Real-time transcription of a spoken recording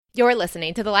You're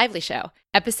listening to The Lively Show,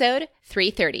 episode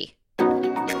 330.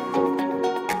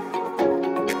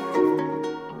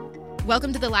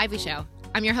 Welcome to The Lively Show.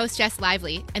 I'm your host, Jess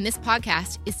Lively, and this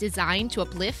podcast is designed to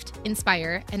uplift,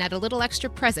 inspire, and add a little extra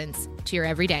presence to your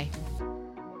everyday.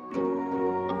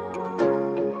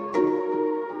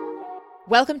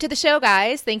 Welcome to the show,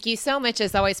 guys. Thank you so much,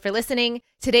 as always, for listening.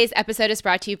 Today's episode is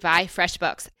brought to you by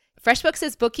FreshBooks. FreshBooks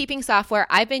is bookkeeping software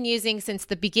I've been using since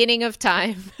the beginning of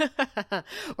time,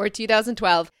 or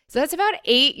 2012. So that's about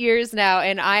 8 years now,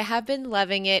 and I have been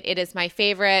loving it. It is my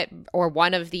favorite, or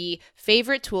one of the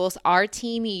favorite tools our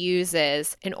team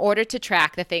uses in order to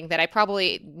track the thing that I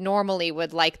probably normally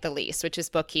would like the least, which is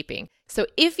bookkeeping. So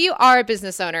if you are a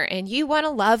business owner and you want to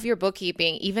love your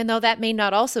bookkeeping, even though that may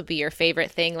not also be your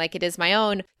favorite thing like it is my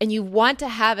own, and you want to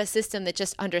have a system that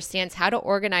just understands how to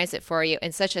organize it for you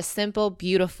in such a simple,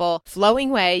 beautiful,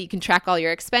 flowing way, you can track all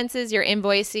your expenses, your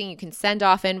invoicing, you can send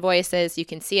off invoices, you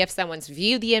can see if someone's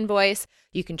viewed the invoice,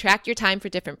 you can track your time for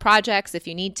different projects if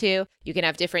you need to, you can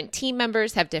have different team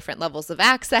members have different levels of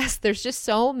access. There's just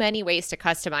so many ways to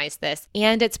customize this,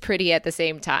 and it's pretty at the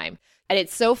same time. And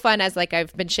it's so fun, as like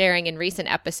I've been sharing in recent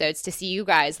episodes, to see you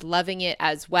guys loving it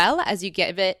as well as you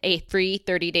give it a free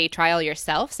 30-day trial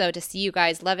yourself. So to see you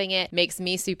guys loving it makes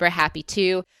me super happy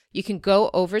too. You can go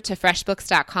over to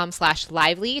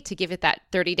freshbooks.com/lively to give it that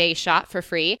 30-day shot for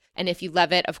free. And if you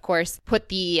love it, of course, put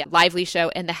the Lively Show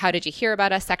in the How Did You Hear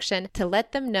About Us section to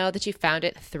let them know that you found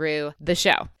it through the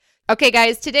show. Okay,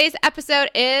 guys, today's episode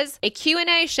is a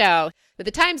Q&A show. The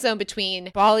time zone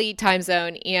between Bali time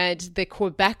zone and the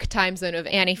Quebec time zone of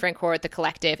Annie Francoeur, the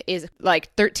collective, is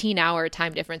like 13-hour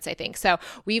time difference, I think. So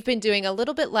we've been doing a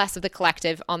little bit less of the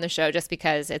collective on the show just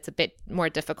because it's a bit more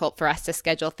difficult for us to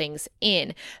schedule things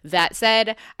in. That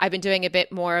said, I've been doing a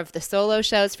bit more of the solo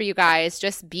shows for you guys,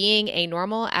 just being a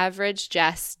normal, average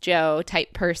Jess, Joe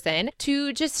type person,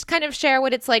 to just kind of share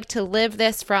what it's like to live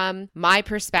this from my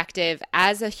perspective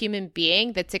as a human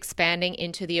being that's expanding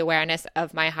into the awareness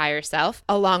of my higher self,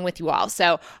 along with you all.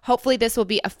 So hopefully this will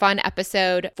be a fun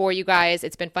episode for you guys.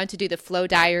 It's been fun to do the flow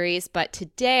diaries, but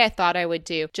today I thought I would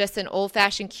do just an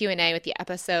old-fashioned Q&A with the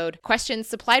episode questions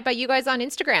supplied by you guys on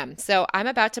Instagram. So I'm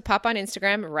about to pop on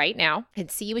Instagram right now and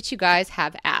see what you guys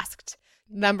have asked.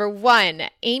 Number 1,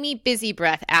 Amy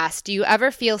Busybreath asked, do you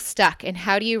ever feel stuck, and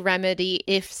how do you remedy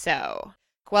if so?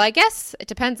 Well, I guess it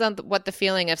depends on what the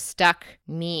feeling of stuck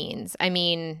means. I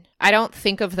mean, I don't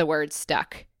think of the word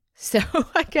stuck. So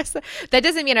I guess that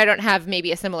doesn't mean I don't have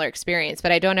maybe a similar experience,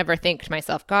 but I don't ever think to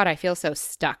myself, God, I feel so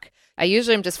stuck. I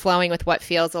usually am just flowing with what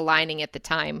feels aligning at the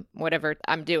time, whatever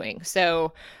I'm doing.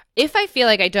 So if I feel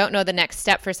like I don't know the next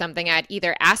step for something, I'd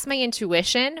either ask my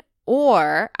intuition,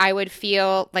 or I would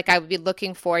feel like I would be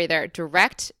looking for either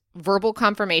direct verbal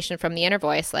confirmation from the inner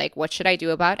voice, like what should I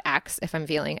do about X if I'm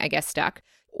feeling, I guess, stuck?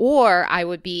 Or I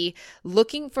would be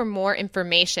looking for more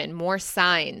information, more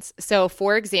signs. So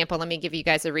for example, let me give you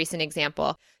guys a recent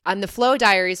example. On the flow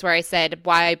diaries where I said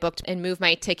why I booked and moved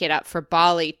my ticket up for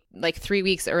Bali like 3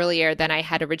 weeks earlier than I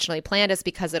had originally planned is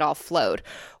because it all flowed.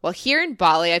 Well, here in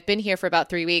Bali, I've been here for about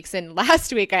 3 weeks, and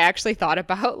last week I actually thought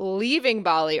about leaving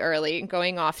Bali early and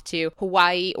going off to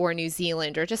Hawaii or New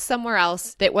Zealand or just somewhere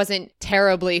else that wasn't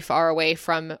terribly far away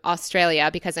from Australia,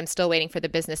 because I'm still waiting for the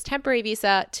business temporary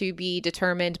visa to be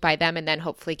determined by them, and then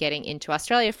hopefully getting into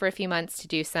Australia for a few months to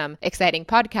do some exciting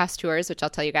podcast tours, which I'll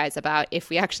tell you guys about if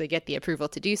we actually get the approval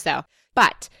to do so.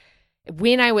 But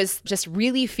when I was just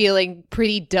really feeling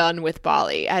pretty done with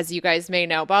Bali, as you guys may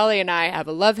know, Bali and I have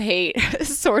a love-hate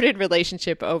sordid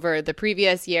relationship over the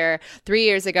previous year. 3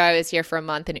 years ago, I was here for a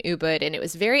month in Ubud, and it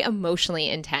was very emotionally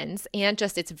intense, and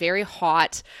just it's very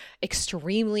hot,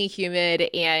 extremely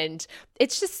humid, and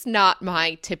it's just not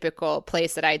my typical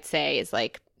place that I'd say is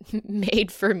like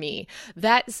made for me.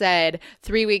 That said,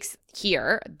 3 weeks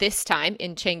here, this time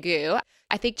in Canggu,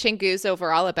 I think Canggu's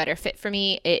overall a better fit for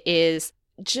me. It is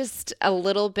just a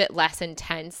little bit less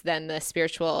intense than the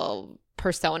spiritual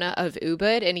persona of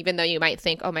Ubud. And even though you might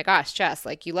think, oh my gosh, Jess,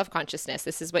 like you love consciousness,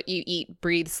 this is what you eat,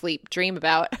 breathe, sleep, dream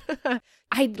about.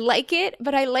 I like it,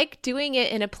 but I like doing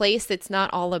it in a place that's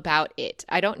not all about it.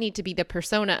 I don't need to be the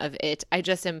persona of it. I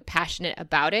just am passionate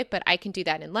about it, but I can do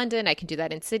that in London. I can do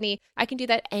that in Sydney. I can do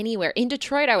that anywhere. In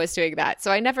Detroit, I was doing that.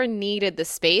 So I never needed the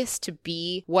space to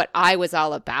be what I was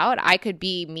all about. I could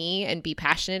be me and be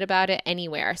passionate about it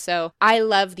anywhere. So I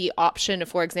love the option,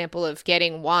 for example, of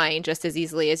getting wine just as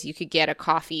easily as you could get a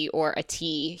coffee or a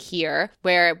tea here,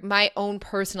 where my own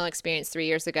personal experience 3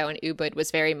 years ago in Ubud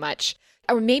was very much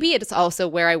Or maybe it's also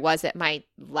where I was at my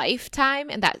lifetime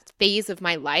and that phase of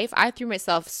my life. I threw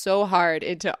myself so hard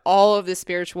into all of the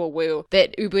spiritual woo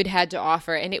that Ubud had to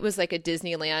offer. And it was like a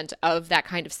Disneyland of that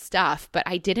kind of stuff. But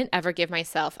I didn't ever give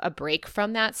myself a break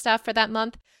from that stuff for that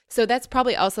month. So that's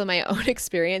probably also my own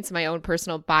experience, my own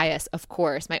personal bias, of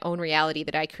course, my own reality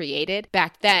that I created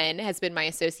back then has been my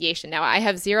association. Now, I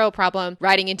have zero problem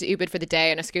riding into Ubud for the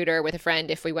day on a scooter with a friend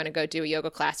if we want to go do a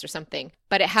yoga class or something,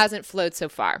 but it hasn't flowed so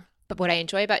far. But what I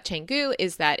enjoy about Canggu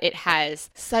is that it has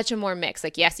such a more mix.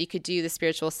 Like, yes, you could do the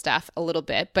spiritual stuff a little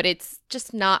bit, but it's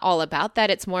just not all about that.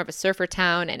 It's more of a surfer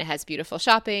town, and it has beautiful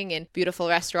shopping and beautiful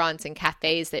restaurants and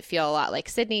cafes that feel a lot like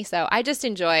Sydney. So I just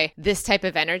enjoy this type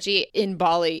of energy in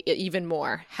Bali even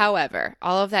more. However,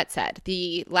 all of that said,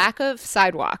 the lack of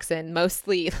sidewalks and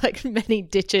mostly like many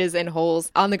ditches and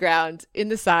holes on the ground in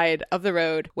the side of the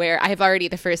road where I have already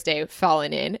the first day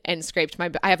fallen in and scraped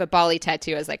I have a Bali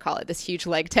tattoo, as I call it, this huge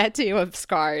leg tattoo of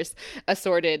scars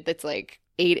assorted that's like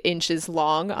 8 inches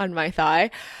long on my thigh.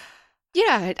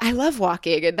 Yeah, I love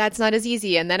walking, and that's not as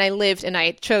easy. And then I lived, and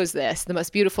I chose this. The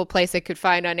most beautiful place I could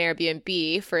find on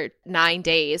Airbnb for 9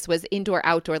 days was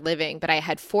indoor-outdoor living. But I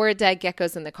had 4 dead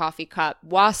geckos in the coffee cup,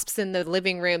 wasps in the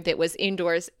living room that was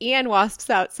indoors, and wasps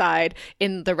outside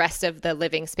in the rest of the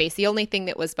living space. The only thing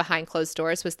that was behind closed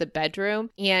doors was the bedroom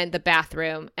and the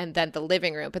bathroom, and then the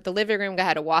living room. But the living room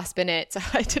had a wasp in it, so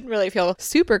I didn't really feel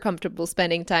super comfortable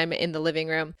spending time in the living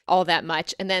room all that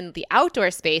much. And then the outdoor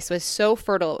space was so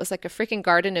fertile. It was like a freaking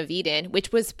Garden of Eden,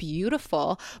 which was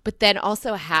beautiful, but then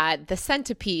also had the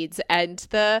centipedes and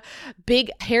the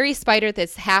big hairy spider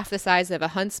that's half the size of a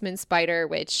huntsman spider,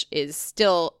 which is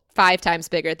still 5 times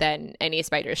bigger than any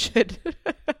spider should,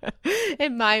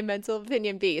 in my mental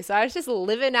opinion, be. So I was just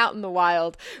living out in the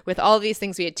wild with all these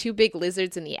things. We had 2 big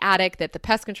lizards in the attic that the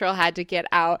pest control had to get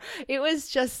out. It was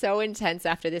just so intense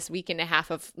after this week and a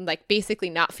half of like basically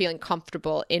not feeling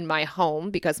comfortable in my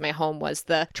home, because my home was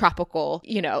the tropical,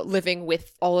 living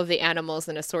with all of the animals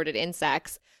and assorted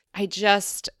insects. I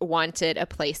just wanted a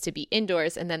place to be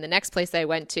indoors. And then the next place I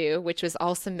went to, which was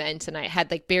all cement, and I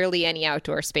had like barely any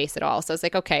outdoor space at all. So I was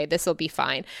like, okay, this will be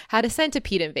fine. Had a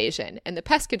centipede invasion. And the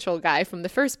pest control guy from the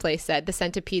first place said the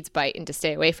centipedes bite and to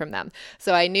stay away from them.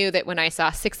 So I knew that when I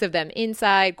saw 6 of them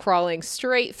inside crawling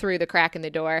straight through the crack in the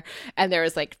door, and there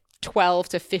was like 12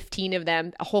 to 15 of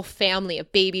them, a whole family of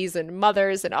babies and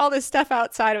mothers and all this stuff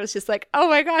outside. I was just like, oh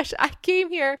my gosh, I came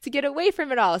here to get away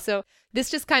from it all. So this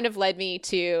just kind of led me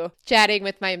to chatting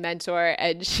with my mentor,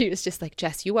 and she was just like,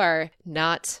 Jess, you are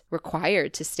not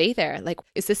required to stay there. Like,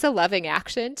 is this a loving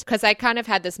action? Because I kind of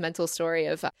had this mental story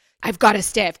of, I've got to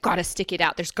stay, I've got to stick it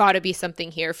out. There's got to be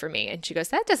something here for me. And she goes,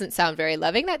 that doesn't sound very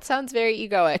loving. That sounds very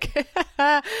egoic.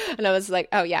 And I was like,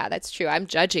 oh yeah, that's true. I'm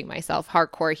judging myself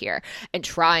hardcore here and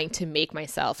trying to make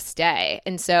myself stay.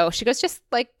 And so she goes, just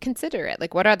like consider it.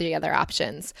 Like, what are the other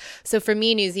options? So for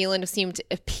me, New Zealand seemed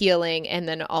appealing, and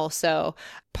then also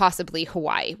possibly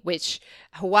Hawaii, which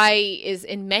Hawaii is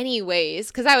in many ways,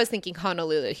 because I was thinking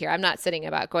Honolulu here. I'm not sitting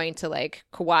about going to like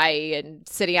Kauai and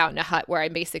sitting out in a hut where I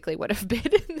basically would have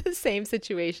been in the same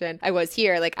situation I was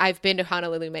here. Like, I've been to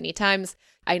Honolulu many times.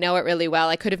 I know it really well.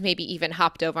 I could have maybe even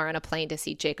hopped over on a plane to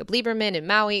see Jacob Lieberman in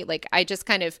Maui. Like, I just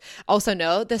kind of also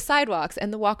know the sidewalks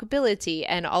and the walkability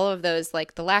and all of those,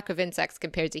 like the lack of insects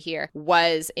compared to here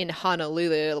was in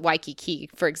Honolulu, Waikiki,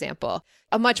 for example,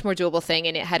 a much more doable thing.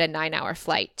 And it had a 9-hour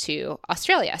flight to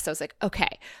Australia. So I was like,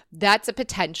 okay, that's a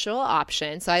potential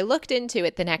option. So I looked into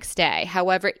it the next day.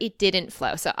 However, it didn't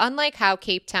flow. So unlike how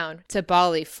Cape Town to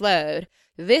Bali flowed,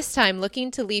 this time, looking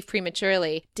to leave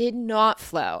prematurely did not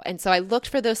flow. And so I looked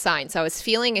for those signs. So I was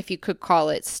feeling, if you could call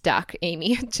it, stuck,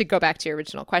 Amy, to go back to your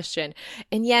original question.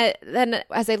 And yet then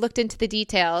as I looked into the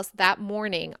details that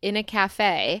morning in a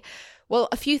cafe, well,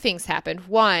 a few things happened.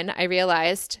 One, I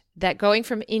realized that going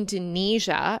from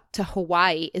Indonesia to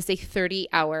Hawaii is a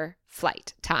 30-hour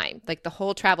flight time. Like, the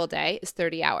whole travel day is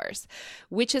 30 hours,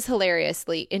 which is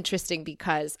hilariously interesting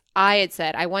because I had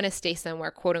said I want to stay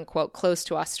somewhere, quote unquote, close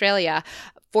to Australia.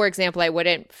 For example, I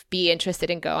wouldn't be interested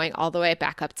in going all the way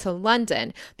back up to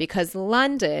London because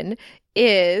London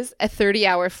is a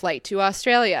 30-hour flight to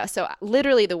Australia. So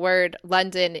literally the word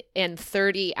London and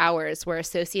 30 hours were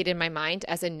associated in my mind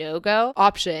as a no-go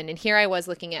option. And here I was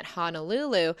looking at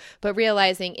Honolulu, but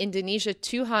realizing Indonesia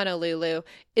to Honolulu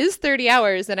is 30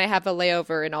 hours and I have a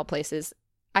layover in all places.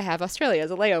 I have Australia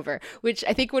as a layover, which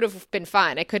I think would have been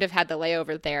fun. I could have had the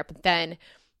layover there, but then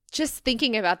just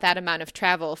thinking about that amount of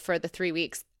travel for the 3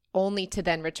 weeks only to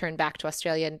then return back to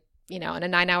Australia, on a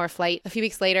 9-hour flight a few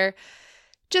weeks later,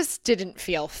 just didn't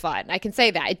feel fun. I can say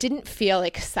that. It didn't feel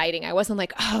exciting. I wasn't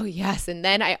like, oh, yes. And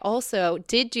then I also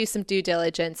did do some due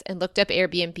diligence and looked up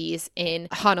Airbnbs in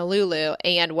Honolulu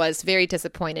and was very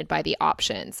disappointed by the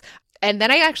options. And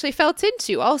then I actually felt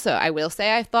into also, I will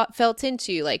say, felt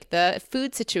into like the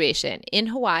food situation in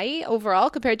Hawaii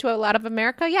overall compared to a lot of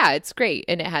America. Yeah, it's great.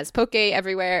 And it has poke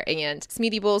everywhere, and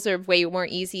smoothie bowls are way more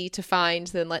easy to find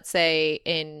than, let's say,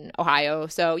 in Ohio.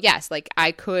 So yes, like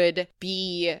I could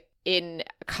be in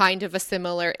kind of a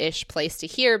similar-ish place to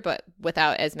here, but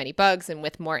without as many bugs and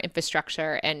with more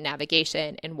infrastructure and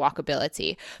navigation and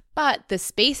walkability. But the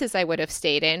spaces I would have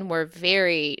stayed in were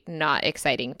very not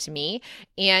exciting to me.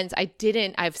 And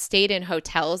I've stayed in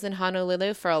hotels in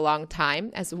Honolulu for a long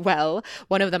time as well.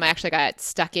 One of them I actually got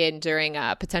stuck in during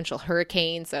a potential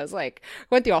hurricane. So I was like,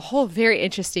 went through a whole very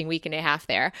interesting week and a half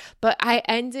there. But I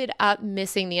ended up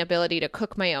missing the ability to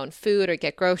cook my own food or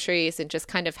get groceries and just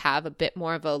kind of have a bit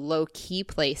more of a low-key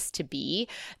place to be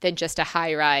than just a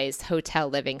high-rise hotel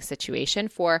living situation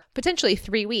for potentially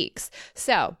 3 weeks.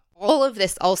 So all of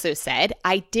this also said,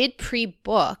 I did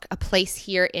pre-book a place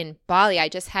here in Bali I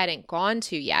just hadn't gone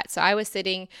to yet. So I was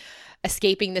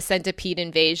escaping the centipede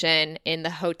invasion in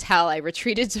the hotel. I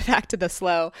retreated back to the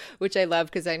Slow, which I love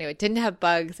because I knew it didn't have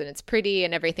bugs and it's pretty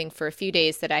and everything for a few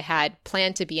days that I had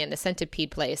planned to be in the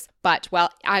centipede place. But while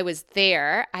I was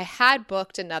there, I had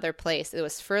booked another place. It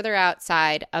was further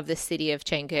outside of the city of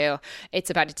Canggu. It's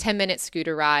about a 10-minute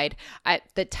scooter ride. At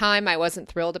the time, I wasn't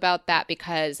thrilled about that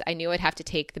because I knew I'd have to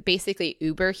take basically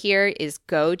Uber here is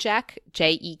Gojek,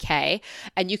 Jek,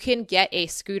 and you can get a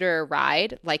scooter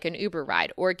ride like an Uber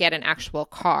ride or get an actual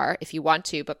car if you want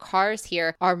to, but cars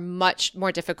here are much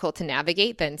more difficult to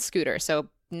navigate than scooters. So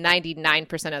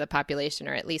 99% of the population,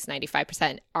 or at least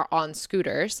 95%, are on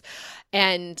scooters,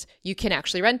 and you can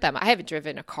actually rent them. I haven't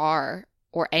driven a car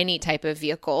or any type of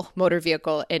motor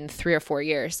vehicle in 3 or 4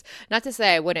 years. Not to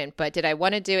say I wouldn't, but did I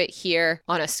want to do it here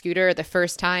on a scooter the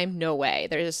first time? No way.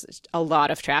 There's a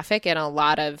lot of traffic and a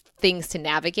lot of things to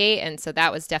navigate. And so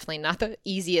that was definitely not the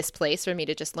easiest place for me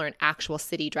to just learn actual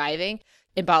city driving.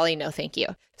 In Bali, no thank you.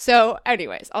 So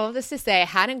anyways, all of this to say, I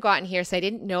hadn't gotten here, so I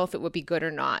didn't know if it would be good or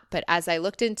not. But as I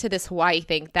looked into this Hawaii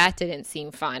thing, that didn't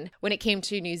seem fun. When it came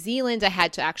to New Zealand, I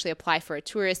had to actually apply for a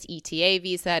tourist ETA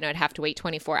visa, and I'd have to wait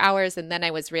 24 hours. And then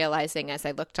I was realizing as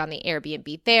I looked on the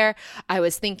Airbnb there, I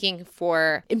was thinking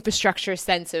for infrastructure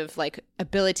sense of like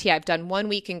ability. I've done 1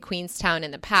 week in Queenstown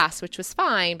in the past, which was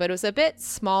fine, but it was a bit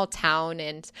small town,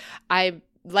 and I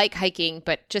like hiking,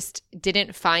 but just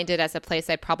didn't find it as a place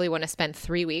I'd probably want to spend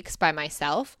 3 weeks by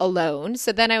myself alone.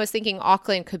 So then I was thinking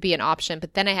Auckland could be an option,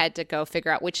 but then I had to go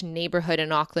figure out which neighborhood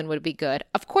in Auckland would be good.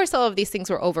 Of course, all of these things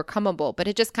were overcomeable, but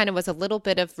it just kind of was a little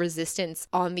bit of resistance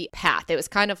on the path. It was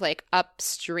kind of like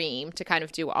upstream to kind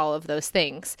of do all of those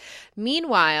things.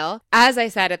 Meanwhile, as I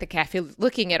sat at the cafe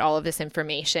looking at all of this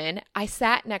information, I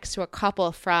sat next to a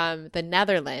couple from the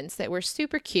Netherlands that were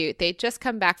super cute. They'd just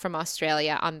come back from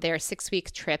Australia on their 6-week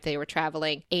trip. They were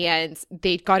traveling and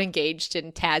they got engaged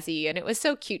in Tassie, and it was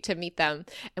so cute to meet them.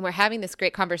 And we're having this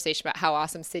great conversation about how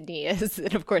awesome Sydney is.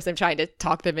 And of course, I'm trying to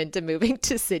talk them into moving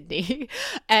to Sydney.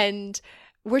 And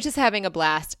we're just having a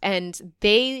blast. And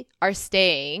they are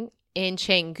staying in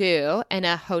Canggu in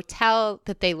a hotel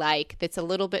that they like that's a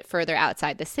little bit further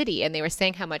outside the city. And they were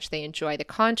saying how much they enjoy the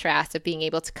contrast of being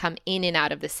able to come in and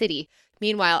out of the city.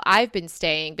 Meanwhile, I've been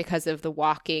staying, because of the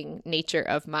walking nature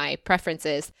of my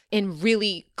preferences, in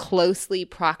really closely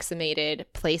proximated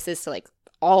places to like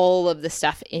all of the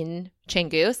stuff in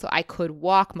Canggu, so I could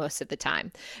walk most of the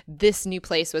time. This new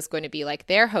place was going to be like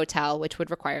their hotel, which would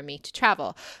require me to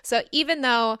travel. So even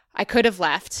though I could have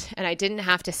left and I didn't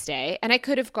have to stay, and I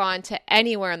could have gone to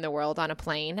anywhere in the world on a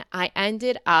plane, I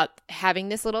ended up having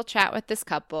this little chat with this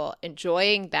couple,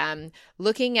 enjoying them,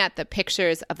 looking at the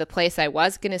pictures of the place I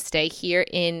was going to stay here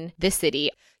in this city.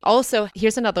 Also,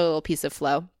 here's another little piece of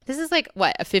flow. This is like,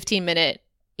 a 15-minute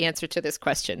answer to this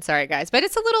question. Sorry, guys. But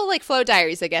it's a little like flow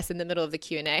diaries, I guess, in the middle of the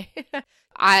Q&A.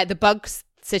 The bugs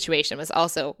situation was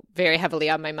also very heavily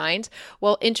on my mind.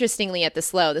 Well, interestingly, at the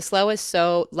Slow is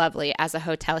so lovely as a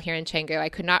hotel here in Canggu. I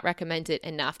could not recommend it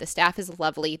enough. The staff is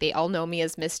lovely. They all know me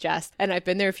as Miss Jess, and I've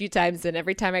been there a few times, and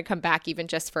every time I come back, even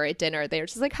just for a dinner, they're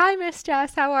just like, "Hi, Miss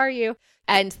Jess, how are you?"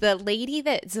 And the lady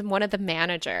that's one of the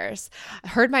managers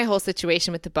heard my whole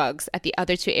situation with the bugs at the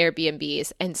other two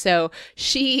Airbnbs. And so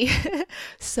she,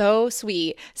 so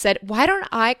sweet, said, why don't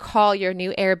I call your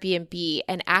new Airbnb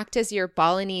and act as your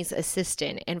Balinese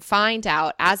assistant and find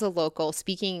out, as a local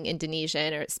speaking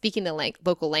Indonesian or speaking the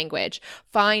local language,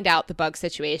 find out the bug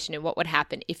situation and what would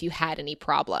happen if you had any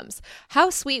problems. How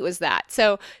sweet was that?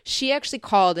 So she actually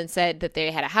called and said that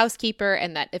they had a housekeeper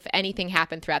and that if anything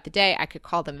happened throughout the day, I could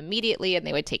call them immediately and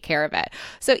they would take care of it.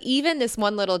 So even this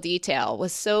one little detail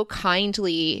was so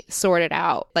kindly sorted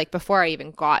out, like before I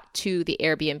even got to the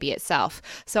Airbnb itself.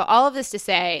 So all of this to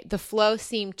say, the flow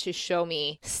seemed to show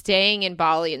me staying in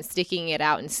Bali and sticking it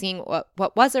out and seeing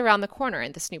what was around the corner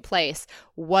in this new place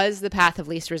was the path of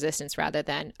least resistance rather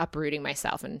than uprooting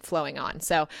myself and flowing on.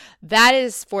 So that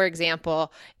is, for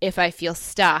example, if I feel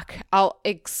stuck, I'll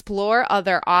explore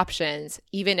other options,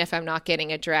 even if I'm not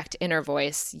getting a direct inner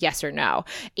voice, yes or no.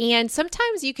 And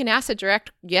sometimes you can ask a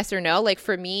direct yes or no. Like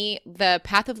for me, the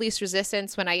path of least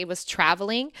resistance when I was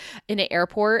traveling in an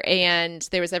airport and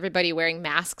there was everybody wearing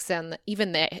masks and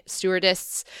even the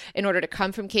stewardess in order to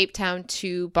come from Cape Town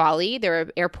to Bali. There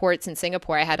were airports in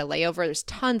Singapore. I had a layover. There's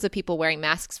tons of people wearing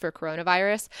masks for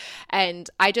coronavirus. And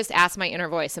I just asked my inner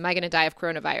voice, am I going to die of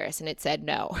coronavirus? And it said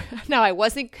no. No, I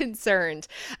wasn't concerned.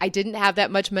 I didn't have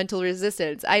that much mental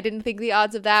resistance. I didn't think the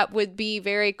odds of that would be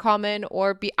very common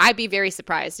I'd be very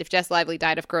surprised if Jess Lively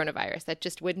died of coronavirus. That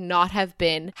just would not have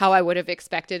been how I would have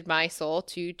expected my soul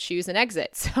to choose an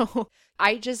exit. So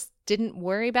I just didn't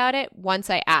worry about it once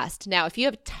I asked. Now, if you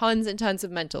have tons and tons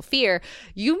of mental fear,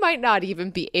 you might not even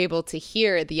be able to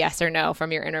hear the yes or no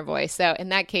from your inner voice. So in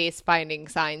that case, finding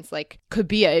signs like could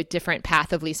be a different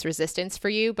path of least resistance for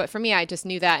you. But for me, I just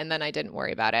knew that and then I didn't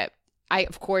worry about it. I,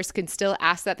 of course, can still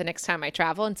ask that the next time I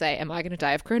travel and say, am I going to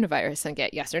die of coronavirus, and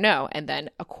get yes or no? And then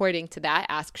according to that,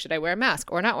 ask, should I wear a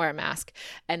mask or not wear a mask,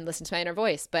 and listen to my inner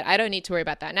voice. But I don't need to worry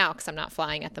about that now because I'm not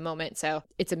flying at the moment. So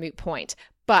it's a moot point.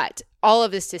 But all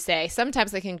of this to say,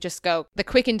 sometimes I can just go the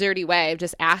quick and dirty way of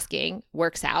just asking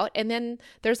works out. And then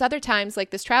there's other times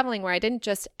like this traveling where I didn't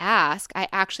just ask, I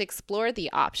actually explored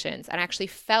the options and actually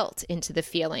felt into the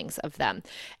feelings of them.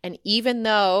 And even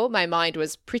though my mind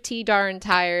was pretty darn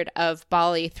tired of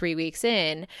Bali 3 weeks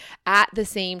in, at the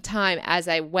same time as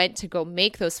I went to go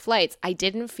make those flights, I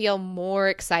didn't feel more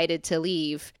excited to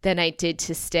leave than I did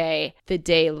to stay the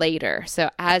day later.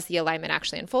 So as the alignment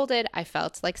actually unfolded, I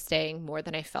felt like staying more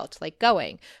than I felt like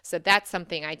going. So that's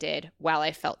something I did while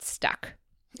I felt stuck.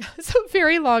 So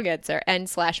very long answer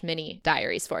and/mini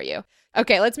diaries for you.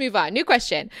 Okay, let's move on. New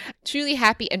question. Truly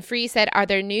Happy and Free said, are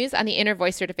there news on the inner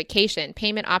voice certification,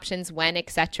 payment options, when,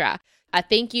 etc.?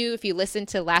 Thank you if you listened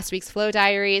to last week's Flow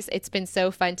Diaries. It's been so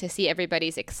fun to see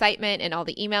everybody's excitement and all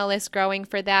the email lists growing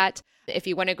for that. If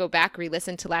you want to go back,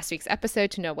 re-listen to last week's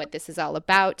episode to know what this is all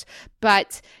about.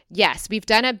 But yes, we've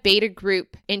done a beta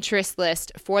group interest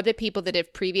list for the people that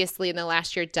have previously in the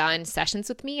last year done sessions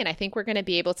with me. And I think we're going to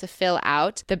be able to fill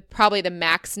out probably the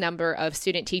max number of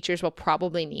student teachers we'll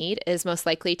probably need is most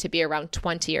likely to be around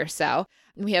 20 or so.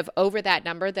 We have over that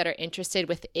number that are interested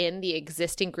within the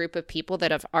existing group of people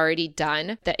that have already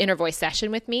done the inner voice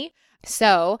session with me.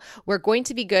 So we're going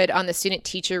to be good on the student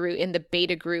teacher route in the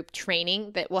beta group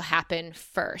training that will happen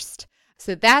first.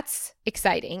 So that's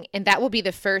exciting. And that will be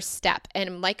the first step.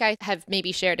 And like I have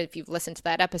maybe shared, if you've listened to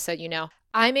that episode, you know,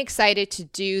 I'm excited to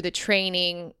do the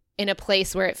training in a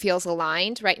place where it feels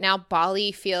aligned. Right now,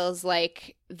 Bali feels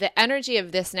like the energy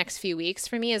of this next few weeks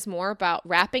for me is more about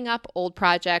wrapping up old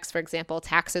projects, for example,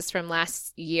 taxes from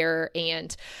last year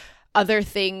and other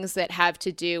things that have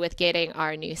to do with getting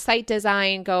our new site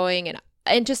design going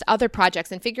and just other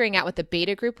projects and figuring out what the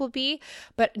beta group will be,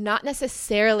 but not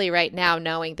necessarily right now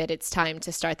knowing that it's time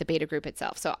to start the beta group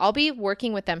itself. So I'll be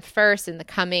working with them first in the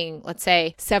coming, let's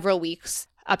say, several weeks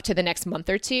up to the next month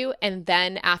or two. And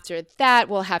then after that,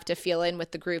 we'll have to feel in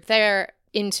with the group there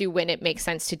into when it makes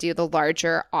sense to do the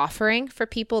larger offering for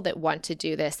people that want to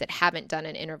do this that haven't done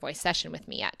an inner voice session with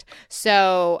me yet.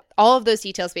 So all of those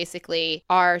details basically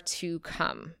are to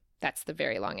come. That's the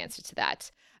very long answer to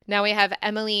that. Now we have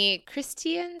Emily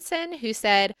Christiansen who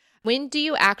said, when do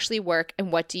you actually work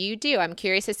and what do you do? I'm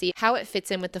curious to see how it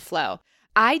fits in with the flow.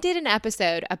 I did an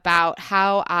episode about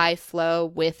how I flow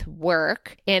with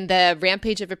work and the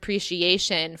Rampage of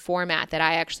Appreciation format that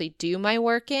I actually do my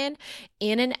work in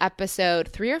an episode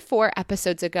 3 or 4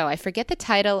 episodes ago. I forget the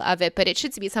title of it, but it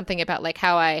should be something about like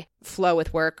how I flow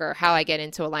with work or how I get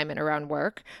into alignment around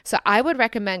work. So I would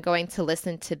recommend going to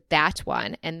listen to that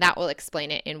one, and that will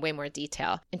explain it in way more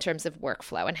detail in terms of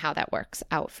workflow and how that works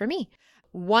out for me.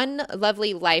 One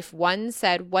Lovely Life one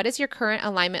said, what does your current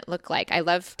alignment look like? I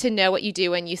love to know what you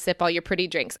do when you sip all your pretty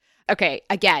drinks. Okay,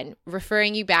 again,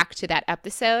 referring you back to that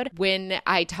episode when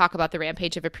I talk about the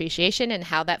rampage of appreciation and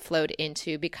how that flowed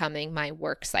into becoming my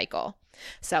work cycle.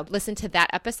 So listen to that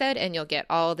episode and you'll get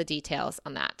all the details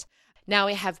on that. Now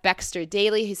we have Baxter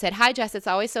Daly who said, "Hi Jess, it's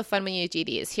always so fun when you do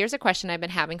these. Here's a question I've been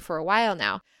having for a while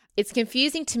now. It's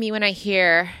confusing to me when I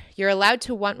hear you're allowed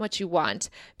to want what you want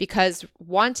because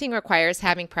wanting requires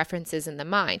having preferences in the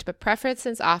mind, but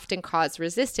preferences often cause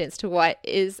resistance to what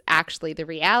is actually the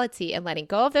reality, and letting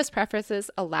go of those preferences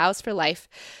allows for life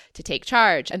to take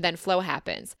charge and then flow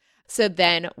happens. So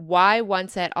then why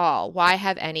once at all? Why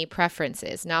have any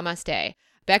preferences? Namaste."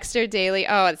 Baxter Daly,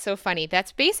 oh, it's so funny.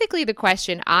 That's basically the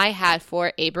question I had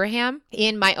for Abraham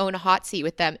in my own hot seat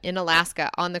with them in Alaska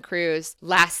on the cruise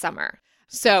last summer.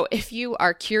 So if you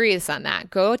are curious on that,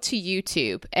 go to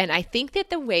YouTube. And I think that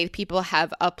the way people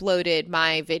have uploaded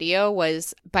my video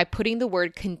was by putting the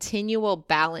word continual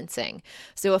balancing.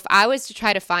 So if I was to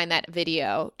try to find that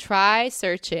video, try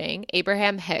searching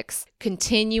Abraham Hicks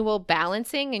continual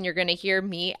balancing, and you're going to hear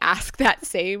me ask that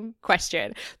same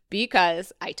question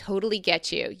because I totally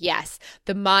get you. Yes,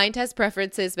 the mind has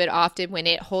preferences, but often when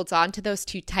it holds on to those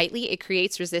too tightly, it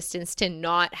creates resistance to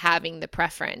not having the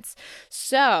preference.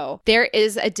 So there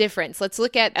is a difference. Let's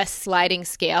look at a sliding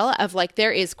scale of like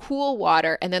there is cool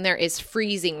water and then there is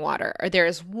freezing water, or there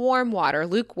is warm water,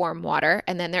 lukewarm water,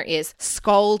 and then there is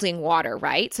scalding water,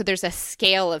 right? So there's a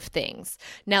scale of things.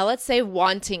 Now let's say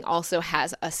wanting also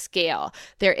has a scale.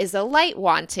 There is a light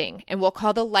wanting, and we'll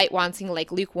call the light wanting, like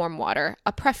lukewarm water,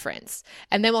 a preference.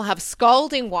 And then we'll have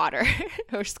scalding water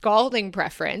or scalding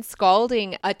preference,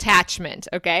 scalding attachment,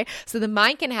 okay? So the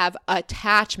mind can have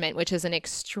attachment, which is an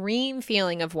extreme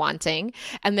feeling of wanting,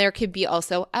 and there could be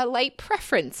also a light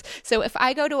preference. So if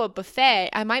I go to a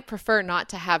buffet, I might prefer not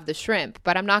to have the shrimp,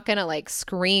 but I'm not going to like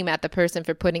scream at the person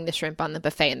for putting the shrimp on the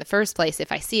buffet in the first place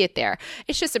if I see it there.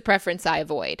 It's just a preference I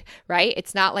avoid, right?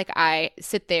 It's not like I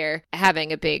sit there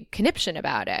having a big conniption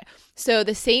about it. So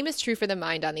the same is true for the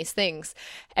mind on these things.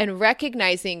 And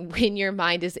recognizing when your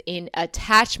mind is in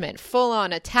attachment,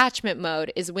 full-on attachment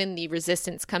mode, is when the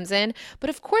resistance comes in.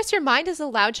 But of course, your mind is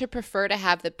allowed to prefer to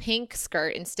have the pink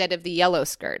skirt instead of the yellow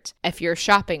skirt if you're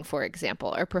shopping, for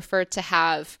example, or prefer to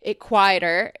have it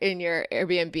quieter in your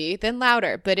Airbnb than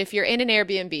louder. But if you're in an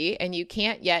Airbnb and you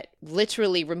can't yet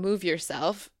literally remove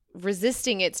yourself,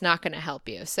 resisting it's not going to help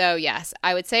you. So yes,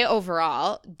 I would say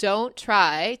overall, don't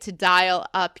try to dial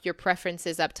up your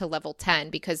preferences up to level 10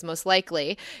 because most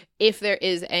likely, if there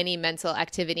is any mental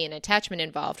activity and attachment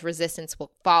involved, resistance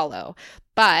will follow.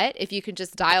 But if you can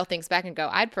just dial things back and go,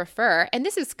 I'd prefer, and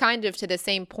this is kind of to the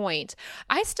same point,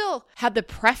 I still have the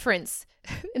preference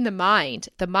in the mind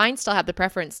still have the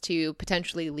preference to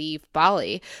potentially leave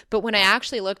Bali. But when I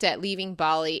actually looked at leaving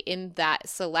Bali in that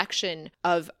selection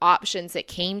of options that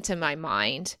came to my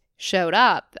mind showed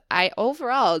up, I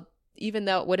overall, even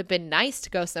though it would have been nice to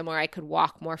go somewhere I could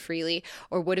walk more freely,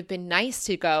 or would have been nice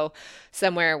to go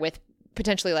somewhere with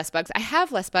potentially less bugs. I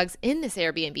have less bugs in this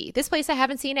Airbnb. This place I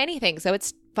haven't seen anything, so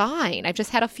it's fine. I've just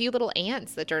had a few little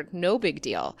ants that are no big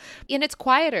deal. And it's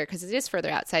quieter because it is further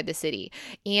outside the city.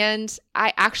 And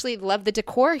I actually love the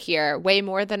decor here way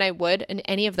more than I would in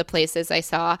any of the places I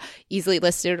saw easily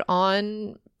listed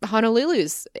on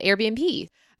Honolulu's Airbnb.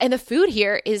 And the food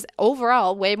here is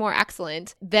overall way more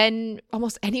excellent than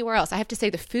almost anywhere else. I have to say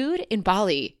the food in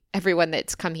Bali, everyone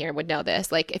that's come here would know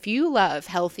this. Like if you love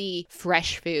healthy,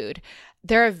 fresh food,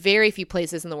 there are very few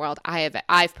places in the world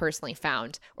I've personally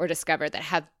found or discovered that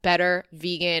have better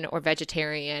vegan or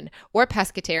vegetarian or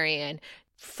pescatarian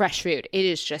fresh food. It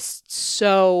is just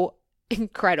so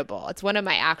incredible. It's one of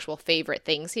my actual favorite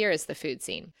things here is the food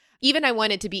scene. Even I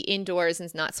wanted to be indoors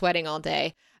and not sweating all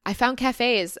day. I found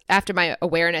cafes after my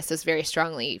awareness was very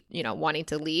strongly, wanting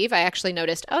to leave. I actually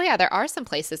noticed, oh yeah, there are some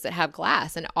places that have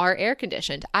glass and are air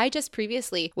conditioned. I just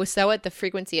previously was so at the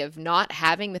frequency of not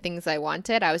having the things I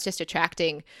wanted. I was just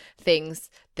attracting things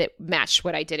that matched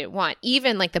what I didn't want.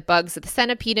 Even like the bugs of the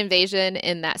centipede invasion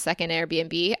in that second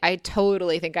Airbnb, I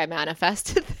totally think I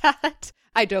manifested that.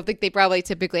 I don't think they probably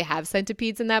typically have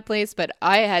centipedes in that place, but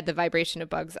I had the vibration of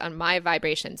bugs on my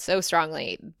vibration so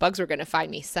strongly, bugs were going to find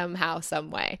me somehow,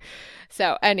 some way.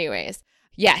 So anyways,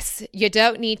 yes, you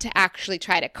don't need to actually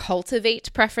try to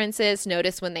cultivate preferences.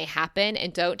 Notice when they happen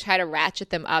and don't try to ratchet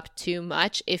them up too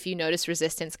much if you notice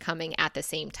resistance coming at the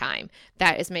same time.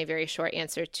 That is my very short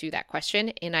answer to that question,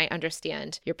 and I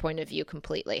understand your point of view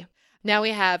completely. Now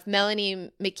we have Melanie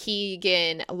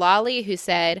McKeegan Lawley who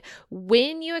said,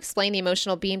 when you explain the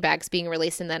emotional beanbags being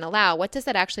released and then allow, what does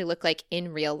that actually look like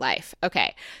in real life?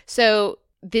 Okay, so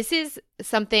this is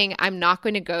something I'm not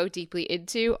going to go deeply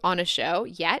into on a show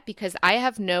yet because I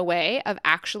have no way of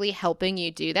actually helping you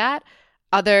do that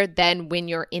other than when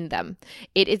you're in them.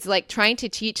 It is like trying to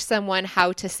teach someone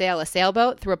how to sail a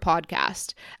sailboat through a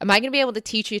podcast. Am I going to be able to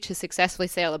teach you to successfully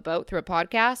sail a boat through a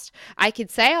podcast? I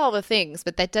could say all the things,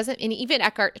 but that doesn't, and even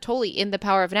Eckhart Tolle in The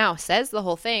Power of Now says the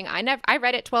whole thing. I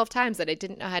read it 12 times that I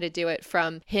didn't know how to do it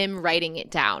from him writing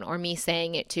it down or me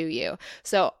saying it to you.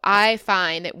 So I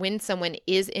find that when someone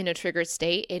is in a triggered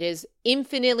state, it is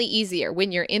infinitely easier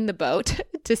when you're in the boat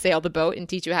to sail the boat and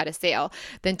teach you how to sail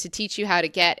than to teach you how to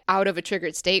get out of a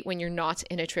triggered state when you're not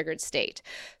in a triggered state.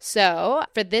 So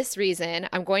for this reason,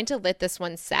 I'm going to let this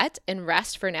one set and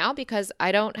rest for now because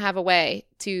I don't have a way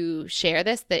to share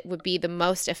this that would be the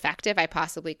most effective I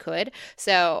possibly could.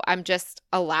 So I'm just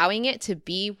allowing it to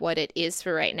be what it is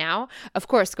for right now. Of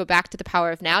course, go back to The Power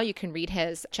of Now. You can read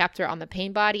his chapter on the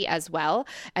pain body as well,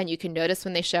 and you can notice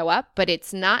when they show up, but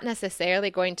it's not necessarily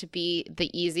going to be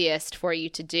the easiest for you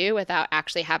to do without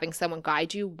actually having someone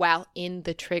guide you while in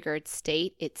the triggered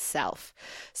state itself.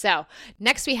 So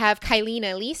next we have Kylene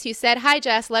Elise, who said, "Hi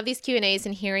Jess, love these Q&As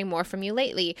and hearing more from you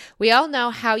lately. We all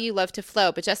know how you love to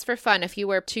flow, but just for fun, if you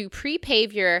were to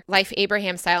pre-pave your life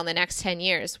Abraham style in the next 10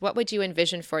 years, what would you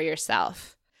envision for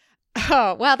yourself?"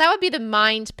 Oh, well, that would be the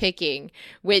mind picking,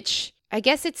 which I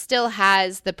guess it still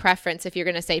has the preference if you're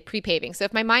going to say pre-paving. So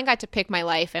if my mind got to pick my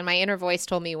life and my inner voice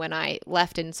told me when I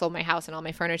left and sold my house and all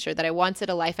my furniture that I wanted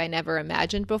a life I never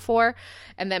imagined before,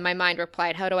 and then my mind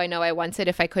replied, how do I know I want it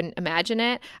if I couldn't imagine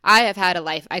it? I have had a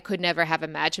life I could never have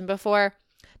imagined before.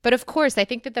 But of course, I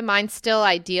think that the mind still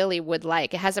ideally would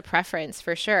like, it has a preference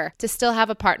for sure, to still have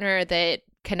a partner that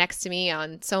connects to me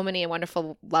on so many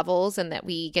wonderful levels and that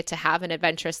we get to have an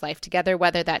adventurous life together,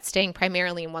 whether that's staying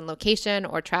primarily in one location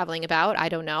or traveling about. I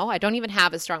don't know. I don't even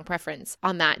have a strong preference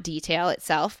on that detail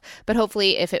itself, but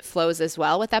hopefully if it flows as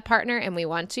well with that partner and we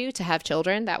want to have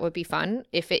children, that would be fun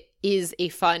if it is a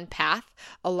fun path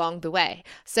along the way.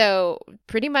 So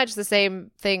pretty much the same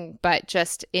thing, but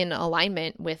just in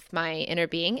alignment with my inner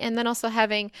being, and then also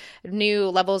having new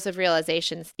levels of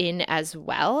realizations in as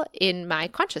well in my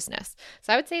consciousness.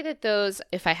 So I would say that those,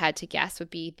 if I had to guess,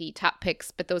 would be the top picks,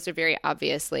 but those are very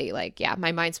obviously like, yeah,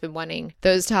 my mind's been wanting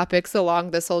those topics along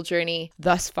this whole journey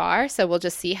thus far. So we'll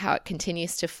just see how it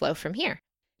continues to flow from here.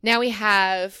 Now we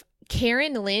have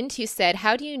Karen Lind, who said,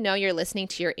 how do you know you're listening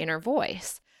to your inner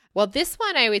voice? Well, this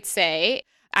one I would say,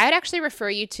 I'd actually refer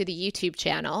you to the YouTube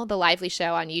channel, The Lively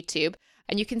Show on YouTube.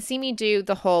 And you can see me do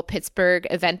the whole Pittsburgh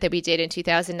event that we did in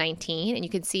 2019. And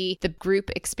you can see the group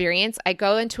experience. I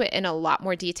go into it in a lot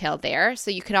more detail there.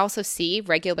 So you can also see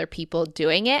regular people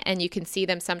doing it. And you can see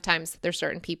them sometimes. There's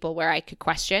certain people where I could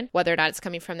question whether or not it's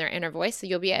coming from their inner voice. So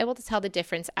you'll be able to tell the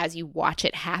difference as you watch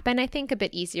it happen. I think a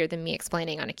bit easier than me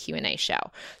explaining on a Q&A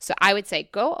show. So I would say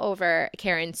go over,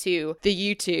 Karen, to the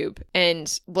YouTube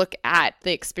and look at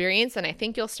the experience. And I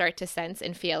think you'll start to sense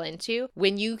and feel into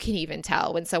when you can even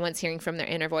tell when someone's hearing from their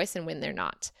inner voice and when they're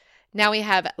not. Now we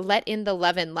have Let in the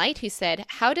Love and Light, who said,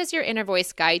 how does your inner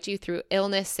voice guide you through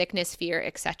illness, sickness, fear,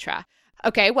 etc.?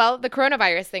 Okay, well, the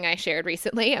coronavirus thing I shared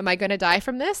recently, am I going to die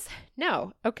from this?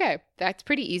 No. Okay, that's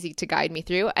pretty easy to guide me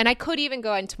through. And I could even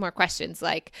go into more questions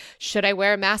like, should I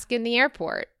wear a mask in the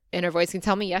airport? Inner voice can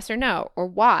tell me yes or no, or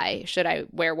why should I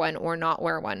wear one or not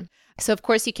wear one? So of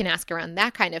course you can ask around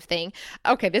that kind of thing.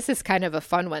 Okay, this is kind of a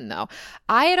fun one though.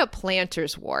 I had a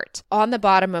planter's wart on the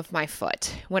bottom of my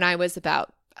foot when I was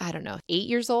about, 8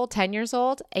 years old, 10 years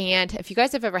old. And if you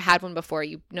guys have ever had one before,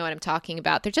 you know what I'm talking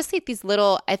about. They're just like these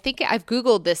little, I think I've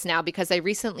Googled this now because I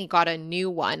recently got a new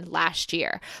one last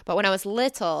year. But when I was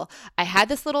little, I had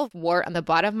this little wart on the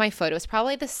bottom of my foot. It was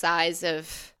probably the size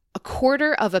of a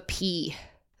quarter of a pea,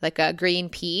 like a green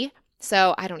pea.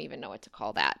 So I don't even know what to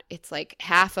call that. It's like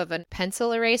half of a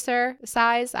pencil eraser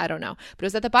size. I don't know. But it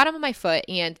was at the bottom of my foot,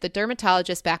 and the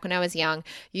dermatologist back when I was young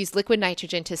used liquid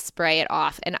nitrogen to spray it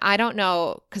off. And I don't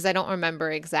know, because I don't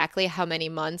remember exactly how many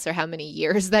months or how many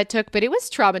years that took, but it was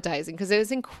traumatizing because it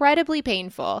was incredibly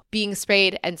painful being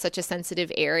sprayed in such a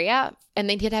sensitive area. And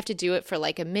they did have to do it for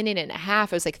like a minute and a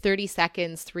half. It was like 30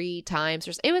 seconds, 3 times.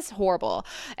 It was horrible.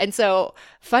 And so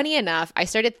funny enough, I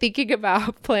started thinking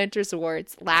about planter's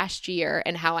warts last year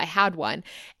and how I had one.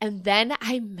 And then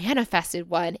I manifested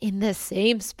one in the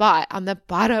same spot on the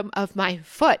bottom of my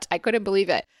foot. I couldn't believe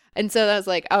it. And so I was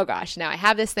like, oh gosh, now I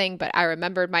have this thing, but I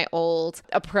remembered my old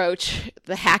approach,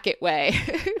 the Hackett way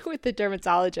with the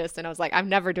dermatologist. And I was like, I'm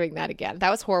never doing that again.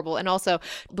 That was horrible. And also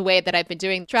the way that I've been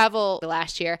doing travel the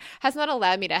last year has not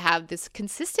allowed me to have this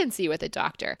consistency with a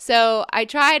doctor. So I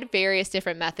tried various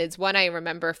different methods. One, I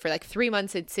remember for like 3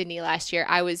 months in Sydney last year,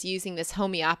 I was using this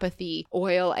homeopathy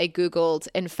oil I Googled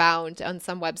and found on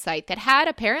some website that had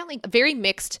apparently very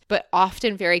mixed, but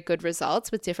often very good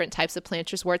results with different types of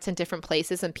planter's warts in different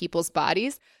places and people's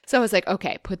bodies. So I was like,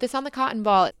 okay, put this on the cotton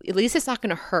ball. At least it's not going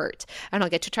to hurt. And I'll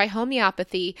get to try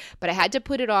homeopathy. But I had to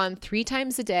put it on 3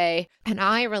 times a day. And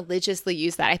I religiously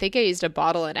used that. I think I used 1.5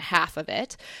 bottles of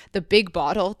it, the big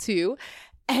bottle too.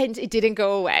 And it didn't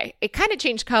go away. It kind of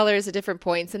changed colors at different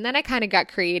points. And then I kind of got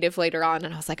creative later on.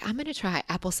 And I was like, I'm going to try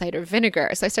apple cider vinegar.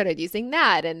 So I started using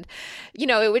that. And,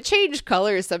 it would change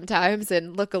colors sometimes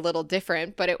and look a little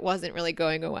different, but it wasn't really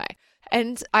going away.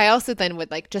 And I also then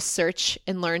would just search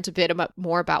and learn a bit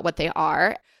more about what they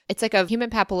are. It's like a human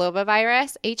papilloma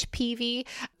virus, HPV.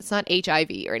 It's not HIV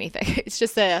or anything. It's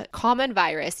just a common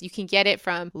virus. You can get it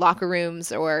from locker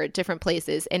rooms or different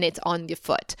places, and it's on the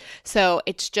foot. So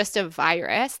it's just a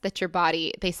virus that your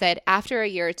body, they said, after a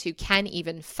year or 2 can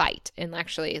even fight and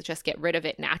actually just get rid of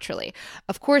it naturally.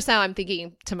 Of course, now I'm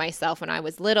thinking to myself, when I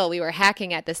was little, we were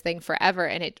hacking at this thing forever,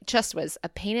 and it just was a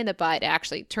pain in the butt. It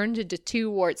actually turned into 2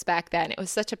 warts back then. It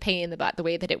was such a pain in the butt the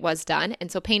way that it was done,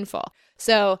 and so painful.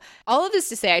 So all of this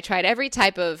to say, I tried every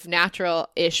type of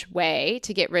natural-ish way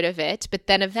to get rid of it, but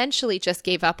then eventually just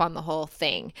gave up on the whole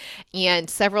thing. And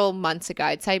several months ago,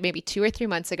 I'd say maybe 2 or 3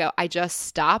 months ago, I just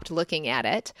stopped looking at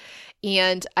it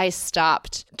and I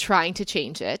stopped trying to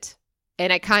change it.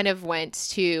 And I kind of went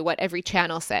to what every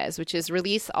channel says, which is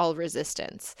release all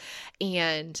resistance.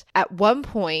 And at one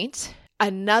point,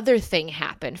 another thing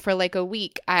happened. For a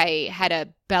week, I had a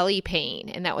belly pain,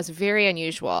 and that was very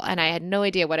unusual, and I had no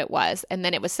idea what it was. And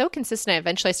then it was so consistent,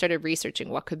 eventually I started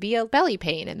researching what could be a belly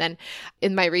pain. And then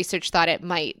in my research, thought it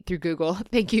might, through Google,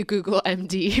 thank you, Google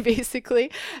MD,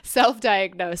 basically,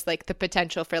 self-diagnosed the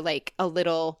potential for a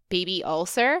little baby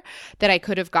ulcer that I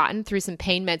could have gotten through some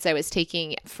pain meds I was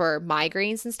taking for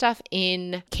migraines and stuff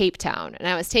in Cape Town. And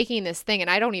I was taking this thing, and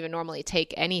I don't even normally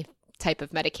take any type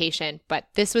of medication, but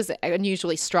this was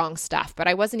unusually strong stuff. But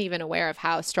I wasn't even aware of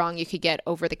how strong you could get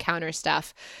over-the-counter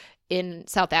stuff in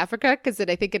South Africa, because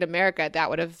I think in America that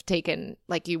would have taken,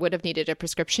 you would have needed a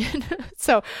prescription.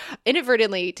 So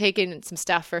inadvertently taken some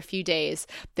stuff for a few days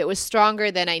that was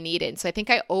stronger than I needed. So I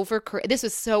think this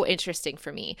was so interesting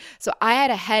for me. So I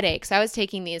had a headache. So I was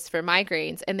taking these for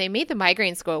migraines, and they made the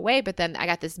migraines go away, but then I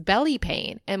got this belly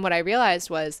pain. And what I realized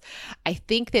was, I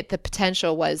think that the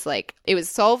potential was it was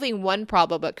solving one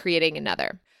problem, but creating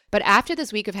another. But after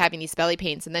this week of having these belly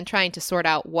pains and then trying to sort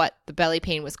out what the belly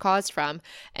pain was caused from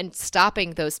and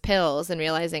stopping those pills and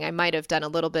realizing I might have done a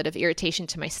little bit of irritation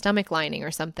to my stomach lining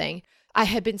or something, I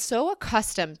had been so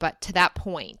accustomed to that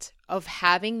point of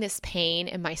having this pain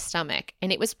in my stomach,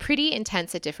 and it was pretty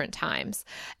intense at different times.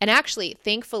 And actually,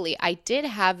 thankfully, I did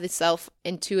have the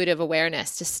self-intuitive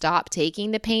awareness to stop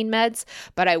taking the pain meds,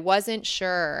 but I wasn't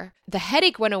sure. The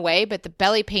headache went away, but the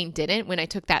belly pain didn't when I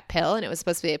took that pill, and it was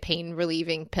supposed to be a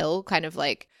pain-relieving pill, kind of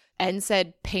like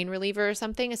NSAID pain reliever or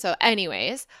something. So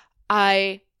anyways,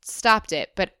 I stopped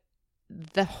it, but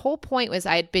the whole point was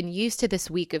I had been used to this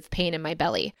week of pain in my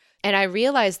belly. And I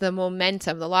realized the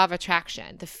momentum, the law of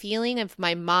attraction, the feeling of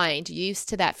my mind used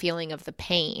to that feeling of the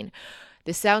pain.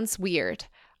 This sounds weird.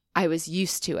 I was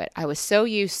used to it. I was so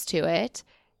used to it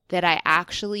that I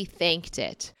actually thanked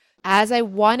it. As I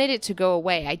wanted it to go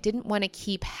away, I didn't want to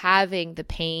keep having the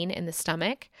pain in the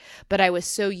stomach, but I was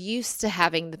so used to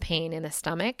having the pain in the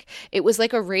stomach. It was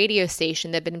like a radio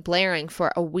station that had been blaring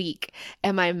for a week,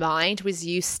 and my mind was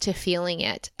used to feeling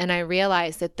it. And I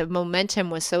realized that the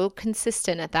momentum was so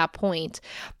consistent at that point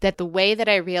that the way that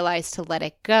I realized to let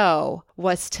it go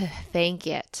was to thank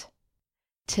it,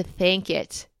 to thank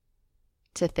it,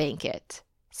 to thank it.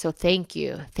 So thank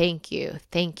you, thank you,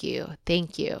 thank you,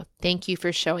 thank you. Thank you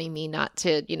for showing me not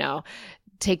to,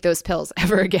 take those pills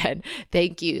ever again.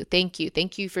 Thank you, thank you,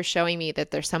 thank you for showing me that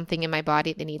there's something in my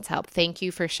body that needs help. Thank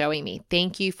you for showing me.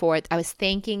 Thank you for it. I was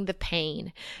thanking the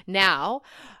pain. Now,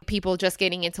 people just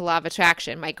getting into law of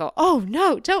attraction might go, oh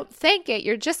no, don't thank it.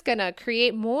 You're just going to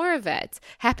create more of it.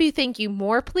 Happy thank you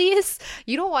more, please.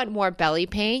 You don't want more belly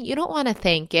pain. You don't want to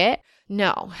thank it.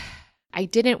 No, I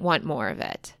didn't want more of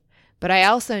it. But I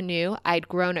also knew I'd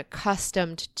grown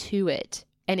accustomed to it.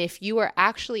 And if you were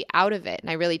actually out of it and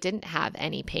I really didn't have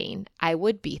any pain, I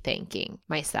would be thanking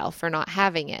myself for not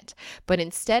having it. But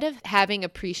instead of having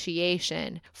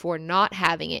appreciation for not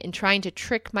having it and trying to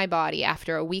trick my body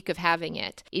after a week of having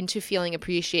it into feeling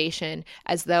appreciation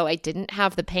as though I didn't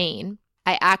have the pain,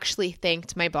 I actually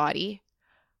thanked my body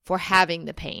for having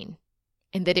the pain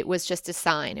and that it was just a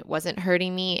sign. It wasn't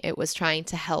hurting me. It was trying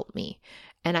to help me.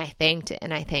 And I thanked it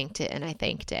and I thanked it and I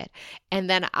thanked it. And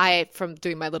then from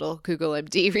doing my little Google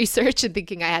MD research and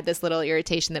thinking I had this little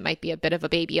irritation that might be a bit of a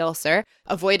baby ulcer,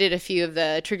 avoided a few of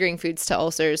the triggering foods to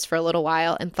ulcers for a little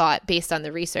while and thought based on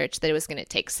the research that it was going to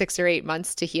take 6 or 8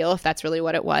 months to heal if that's really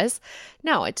what it was.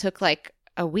 No, it took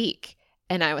a week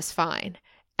and I was fine.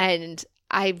 And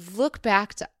I looked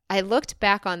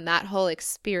back on that whole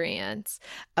experience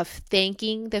of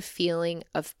thanking the feeling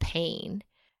of pain,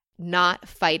 not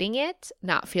fighting it,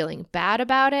 not feeling bad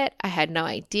about it. I had no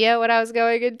idea what I was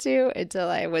going into until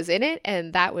I was in it,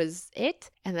 and that was it.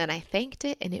 And then I thanked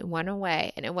it and it went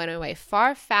away, and it went away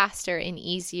far faster and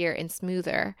easier and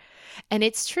smoother. And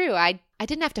it's true. I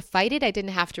didn't have to fight it. I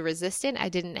didn't have to resist it. I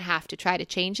didn't have to try to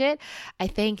change it. I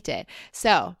thanked it.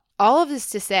 So all of this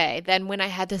to say, then when I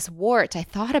had this wart, I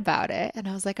thought about it and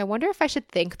I was like, I wonder if I should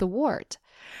thank the wart.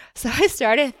 So I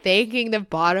started thanking the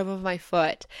bottom of my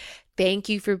foot. Thank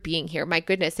you for being here. My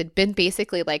goodness, it'd been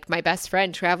basically like my best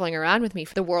friend traveling around with me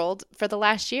for the world for the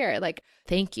last year. Like,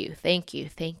 thank you, thank you,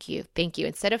 thank you, thank you.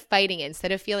 Instead of fighting it,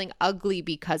 instead of feeling ugly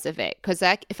because of it. Because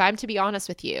if I'm to be honest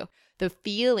with you, the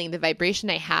feeling, the vibration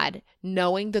I had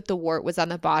knowing that the wart was on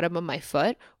the bottom of my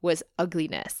foot was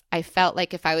ugliness. I felt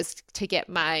like if I was to get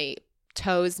my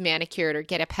toes manicured or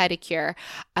get a pedicure,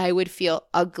 I would feel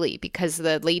ugly because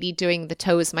the lady doing the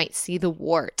toes might see the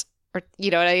wart. Or, you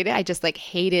know what I mean? I just like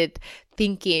hated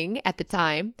thinking at the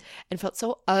time and felt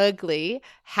so ugly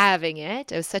having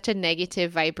it. It was such a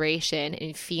negative vibration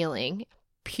and feeling,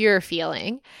 pure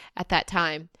feeling at that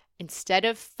time. Instead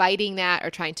of fighting that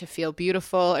or trying to feel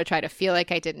beautiful or try to feel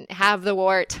like I didn't have the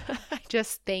wart, I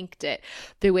just thanked it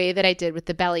the way that I did with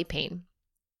the belly pain.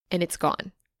 And it's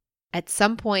gone. At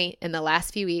some point in the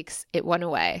last few weeks, it went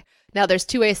away. Now, there's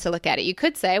two ways to look at it. You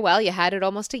could say, well, you had it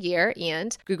almost a year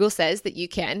and Google says that you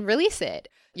can release it.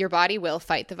 Your body will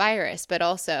fight the virus. But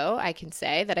also, I can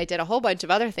say that I did a whole bunch of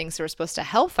other things that were supposed to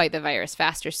help fight the virus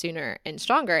faster, sooner, and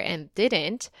stronger and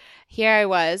didn't. Here I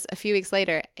was a few weeks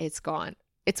later, it's gone.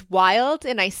 It's wild,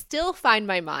 and I still find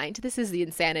my mind, this is the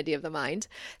insanity of the mind,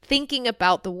 thinking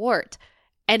about the wart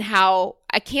and how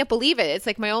I can't believe it. It's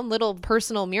like my own little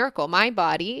personal miracle. My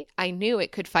body, I knew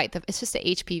it could fight it's just a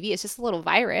HPV. It's just a little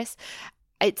virus.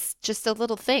 It's just a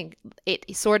little thing. It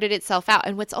sorted itself out.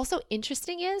 And what's also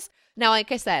interesting is, now,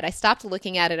 like I said, I stopped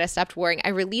looking at it. I stopped worrying. I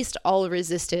released all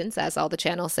resistance, as all the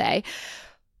channels say.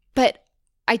 But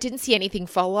I didn't see anything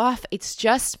fall off. It's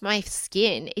just my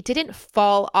skin. It didn't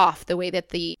fall off the way that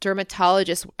the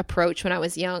dermatologist approach when I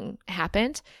was young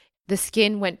happened. The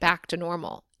skin went back to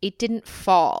normal. It didn't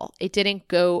fall. It didn't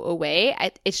go away.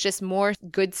 It's just more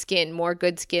good skin, more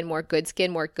good skin, more good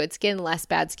skin, more good skin, less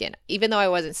bad skin. Even though I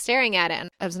wasn't staring at it and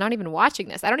I was not even watching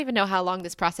this. I don't even know how long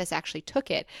this process actually took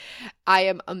it. I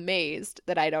am amazed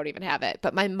that I don't even have it.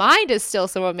 But my mind is still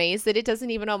so amazed that it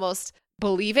doesn't even almost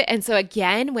believe it. And so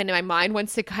again, when my mind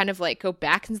wants to kind of like go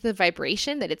back into the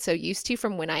vibration that it's so used to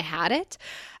from when I had it,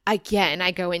 again,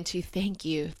 I go into thank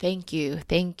you, thank you,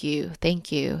 thank you,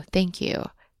 thank you, thank you,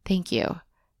 thank you.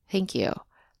 Thank you.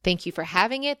 Thank you for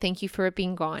having it. Thank you for it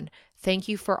being gone. Thank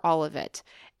you for all of it.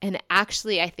 And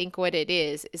actually, I think what it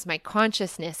is my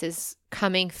consciousness is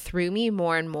coming through me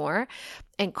more and more.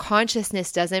 And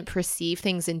consciousness doesn't perceive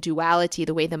things in duality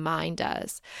the way the mind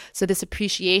does. So this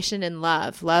appreciation and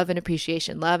love and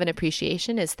appreciation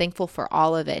is thankful for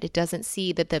all of it. It doesn't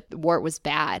see that the wart was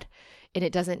bad. And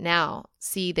it doesn't now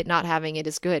see that not having it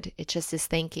is good. It just is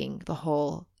thanking the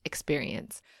whole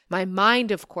experience. My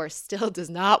mind, of course, still does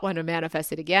not want to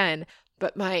manifest it again,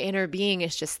 but my inner being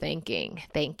is just thanking.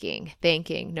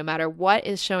 No matter what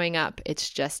is showing up, it's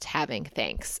just having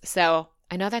thanks. So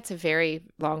I know that's a very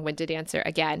long-winded answer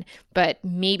again, but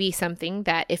maybe something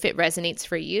that if it resonates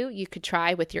for you, you could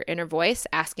try with your inner voice,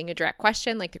 asking a direct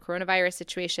question like the coronavirus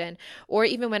situation, or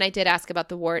even when I did ask about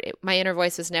the wart, my inner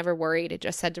voice was never worried. It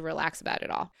just said to relax about it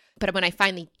all. But when I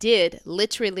finally did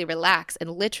literally relax and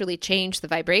literally change the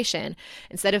vibration,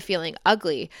 instead of feeling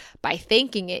ugly by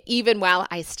thanking it, even while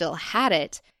I still had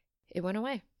it, it went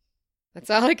away. That's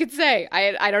all I could say.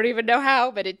 I don't even know how,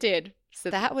 but it did.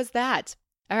 So that was that.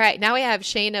 All right, now we have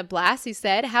Shayna Blass who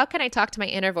said, how can I talk to my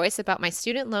inner voice about my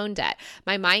student loan debt?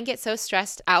 My mind gets so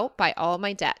stressed out by all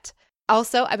my debt.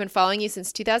 Also, I've been following you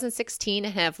since 2016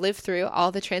 and have lived through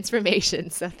all the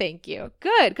transformations, so thank you.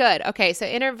 Good. Okay, so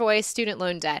inner voice, student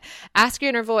loan debt. Ask your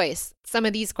inner voice some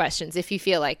of these questions if you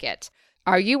feel like it.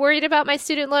 Are you worried about my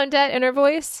student loan debt, inner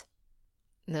voice?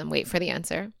 And then wait for the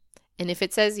answer. And if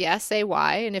it says yes, say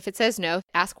why. And if it says no,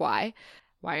 ask why.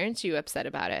 Why aren't you upset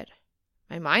about it?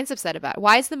 My mind's upset about it.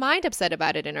 Why is the mind upset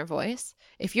about it, inner voice?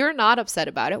 If you're not upset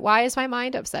about it, why is my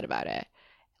mind upset about it?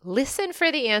 Listen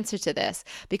for the answer to this,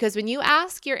 because when you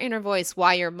ask your inner voice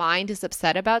why your mind is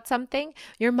upset about something,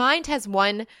 your mind has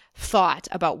one thought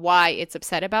about why it's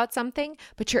upset about something,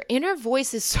 but your inner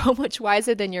voice is so much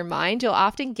wiser than your mind. You'll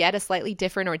often get a slightly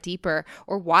different or deeper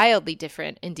or wildly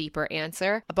different and deeper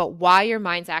answer about why your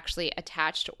mind's actually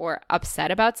attached or upset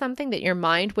about something that your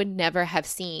mind would never have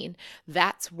seen.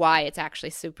 That's why it's actually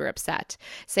super upset.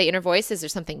 Say, inner voice, is there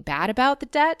something bad about the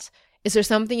debt? Is there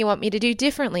something you want me to do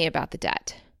differently about the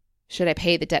debt? Should I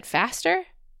pay the debt faster?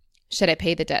 Should I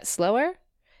pay the debt slower?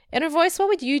 Inner voice, what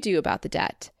would you do about the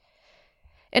debt?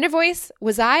 Inner voice,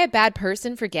 was I a bad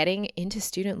person for getting into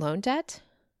student loan debt?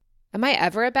 Am I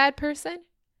ever a bad person?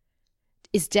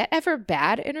 Is debt ever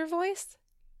bad, inner voice?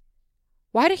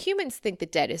 Why do humans think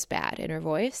that debt is bad, inner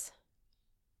voice?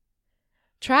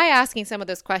 Try asking some of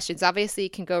those questions. Obviously, you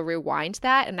can go rewind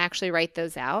that and actually write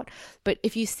those out. But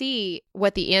if you see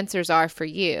what the answers are for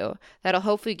you, that'll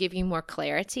hopefully give you more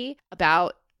clarity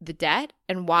about the debt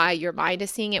and why your mind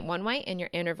is seeing it one way and your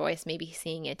inner voice may be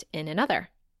seeing it in another.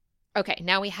 Okay,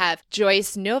 now we have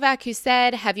Joyce Novak, who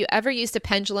said, have you ever used a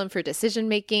pendulum for decision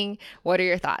making? What are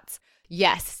your thoughts?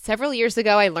 Yes, several years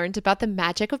ago, I learned about the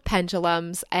magic of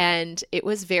pendulums, and it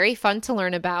was very fun to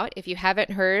learn about. If you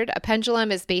haven't heard, a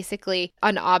pendulum is basically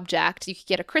an object. You could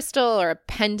get a crystal or a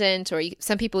pendant, or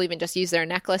some people even just use their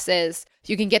necklaces.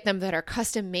 You can get them that are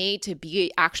custom made to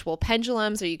be actual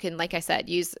pendulums, or you can, like I said,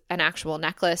 use an actual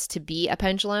necklace to be a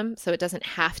pendulum. So it doesn't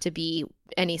have to be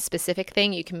any specific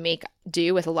thing. You can make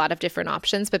do with a lot of different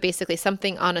options, but basically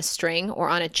something on a string or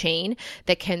on a chain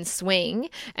that can swing,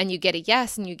 and you get a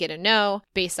yes and you get a no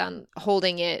based on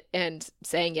holding it and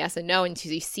saying yes and no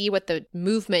until you see what the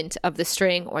movement of the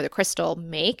string or the crystal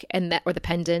make, and that, or the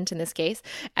pendant in this case,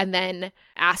 and then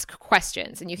ask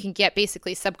questions. And you can get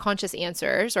basically subconscious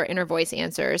answers or inner voice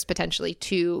answers potentially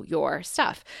to your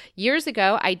stuff. Years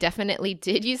ago, I definitely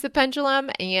did use the pendulum,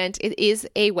 and it is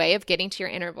a way of getting to your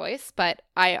inner voice, but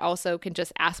I also can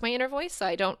just ask my inner voice, so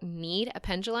I don't need a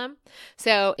pendulum.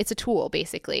 So it's a tool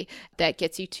basically that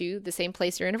gets you to the same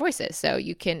place your inner voice is. So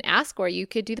you can ask, or you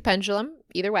could do the pendulum.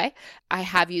 Either way, I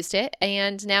have used it,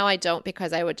 and now I don't,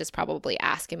 because I would just probably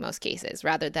ask in most cases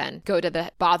rather than go to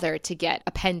the bother to get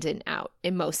a pendant out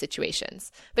in most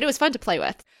situations. But it was fun to play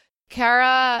with.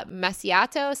 Cara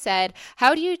Masiato said,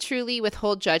 how do you truly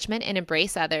withhold judgment and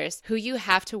embrace others who you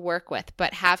have to work with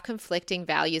but have conflicting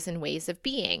values and ways of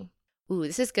being? Ooh,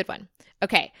 this is a good one.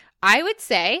 Okay, I would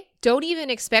say don't even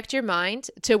expect your mind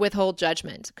to withhold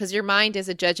judgment, because your mind is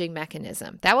a judging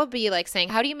mechanism. That would be like saying,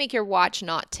 how do you make your watch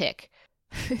not tick?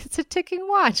 It's a ticking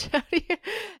watch.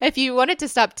 If you want it to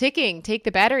stop ticking, take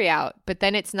the battery out, but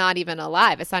then it's not even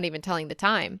alive. It's not even telling the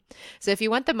time. So if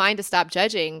you want the mind to stop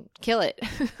judging, kill it.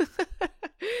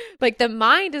 Like, the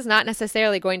mind is not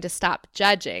necessarily going to stop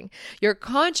judging. Your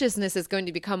consciousness is going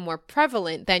to become more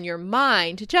prevalent than your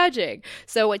mind judging.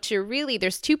 So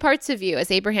there's two parts of you,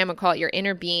 as Abraham would call it, your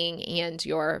inner being and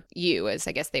your you, as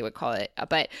I guess they would call it.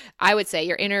 But I would say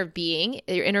your inner being,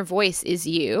 your inner voice is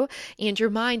you, and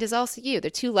your mind is also you. They're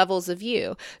two levels of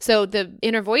you. So the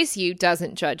inner voice you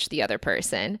doesn't judge the other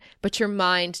person, but your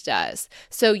mind does.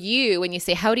 So you, when you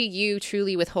say, how do you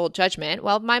truly withhold judgment?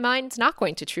 Well, my mind's not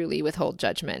going to truly withhold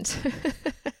judgment.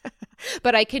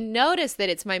 But I can notice that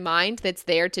it's my mind that's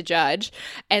there to judge,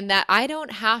 and that I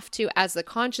don't have to, as the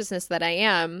consciousness that I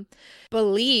am,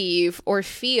 believe or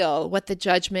feel what the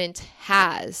judgment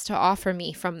has to offer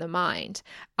me from the mind.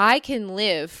 I can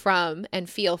live from and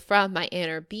feel from my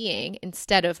inner being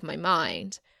instead of my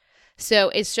mind. So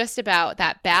it's just about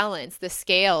that balance, the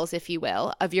scales, if you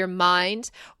will, of your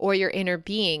mind or your inner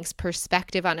being's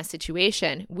perspective on a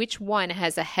situation. Which one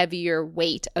has a heavier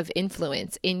weight of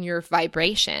influence in your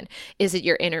vibration? Is it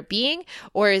your inner being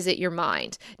or is it your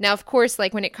mind? Now, of course,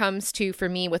 like when it comes to, for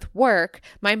me with work,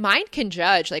 my mind can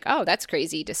judge like, oh, that's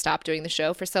crazy to stop doing the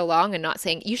show for so long and not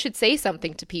saying, you should say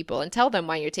something to people and tell them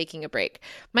why you're taking a break.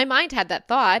 My mind had that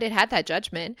thought, it had that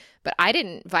judgment, but I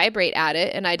didn't vibrate at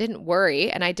it, and I didn't worry,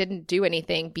 and I didn't do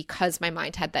anything because my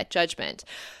mind had that judgment.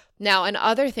 Now, in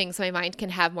other things, my mind can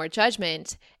have more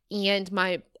judgment, and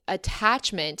my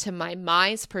attachment to my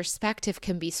mind's perspective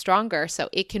can be stronger, so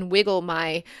it can wiggle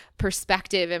my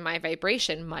perspective and my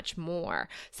vibration much more.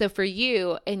 So for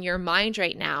you in your mind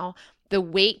right now, the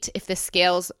weight, if the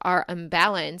scales are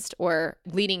unbalanced or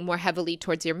leaning more heavily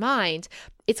towards your mind,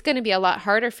 it's going to be a lot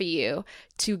harder for you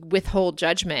to withhold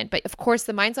judgment. But of course,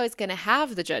 the mind's always going to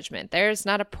have the judgment. There's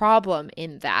not a problem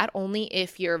in that, only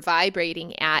if you're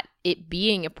vibrating at it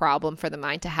being a problem for the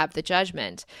mind to have the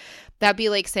judgment. That'd be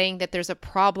like saying that there's a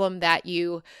problem that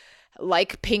you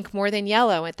like pink more than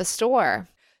yellow at the store.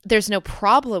 there's no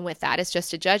problem with that. It's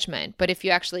just a judgment. But if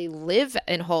you actually live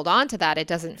and hold on to that, it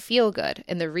doesn't feel good.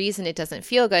 And the reason it doesn't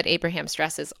feel good, Abraham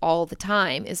stresses all the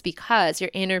time, is because your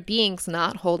inner being's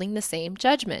not holding the same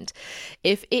judgment.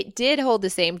 If it did hold the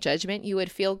same judgment, you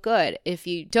would feel good. If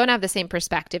you don't have the same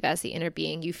perspective as the inner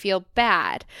being, you feel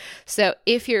bad. So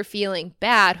if you're feeling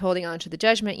bad holding on to the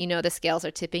judgment, you know the scales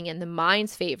are tipping in the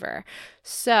mind's favor.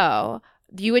 So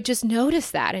you would just notice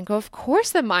that and go, of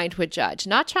course the mind would judge,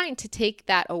 not trying to take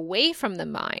that away from the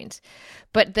mind,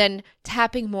 but then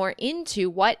tapping more into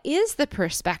what is the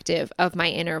perspective of my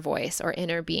inner voice or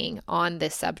inner being on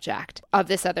this subject of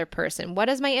this other person. What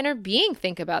does my inner being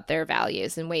think about their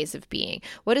values and ways of being?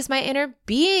 What does my inner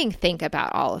being think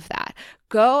about all of that?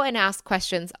 Go and ask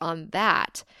questions on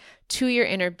that to your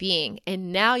inner being.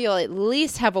 And now you'll at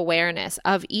least have awareness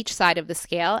of each side of the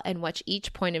scale and what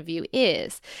each point of view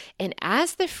is. And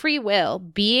as the free will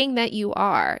being that you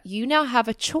are, you now have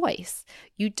a choice.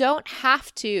 You don't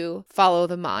have to follow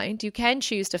the mind. You can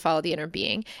choose to follow the inner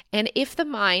being. And if the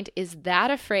mind is that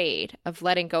afraid of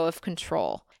letting go of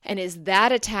control, and is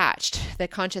that attached, that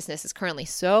consciousness is currently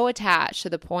so attached to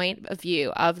the point of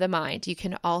view of the mind, you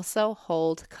can also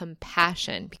hold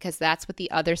compassion, because that's what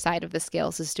the other side of the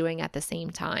scales is doing at the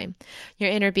same time. Your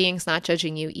inner being's not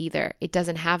judging you either. It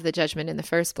doesn't have the judgment in the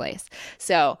first place.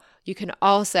 So you can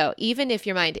also, even if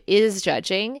your mind is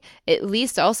judging, at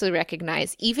least also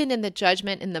recognize, even in the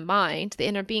judgment in the mind, the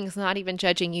inner being is not even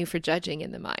judging you for judging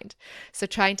in the mind. So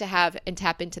trying to have and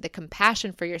tap into the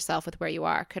compassion for yourself with where you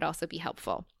are could also be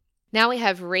helpful. Now we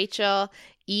have Rachel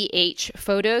EH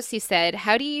Photos. He said,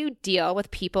 how do you deal with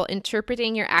people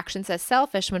interpreting your actions as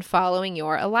selfish when following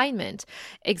your alignment?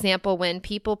 Example, when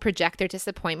people project their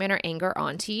disappointment or anger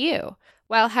onto you.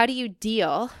 Well, how do you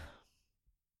deal?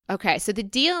 Okay, so the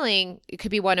dealing, it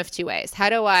could be one of two ways. How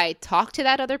do I talk to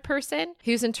that other person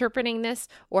who's interpreting this?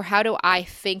 Or how do I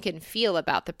think and feel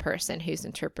about the person who's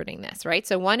interpreting this, right?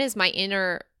 So one is my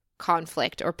inner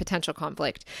conflict or potential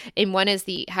conflict, and one is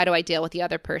the how do I deal with the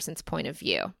other person's point of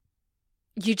view.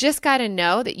 You just got to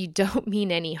know that you don't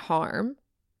mean any harm,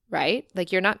 right?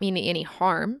 Like you're not meaning any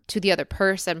harm to the other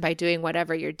person by doing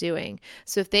whatever you're doing.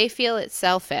 So if they feel it's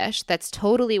selfish, that's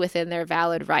totally within their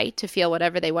valid right to feel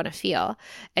whatever they want to feel,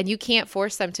 and you can't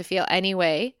force them to feel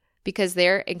anyway, because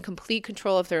they're in complete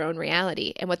control of their own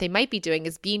reality. And what they might be doing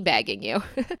is beanbagging you.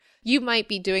 You might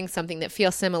be doing something that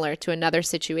feels similar to another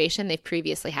situation they've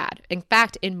previously had. In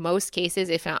fact, in most cases,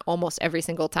 if not almost every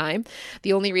single time,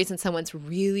 the only reason someone's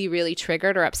really, really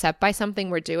triggered or upset by something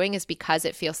we're doing is because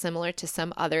it feels similar to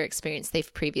some other experience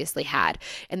they've previously had.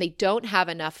 And they don't have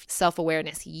enough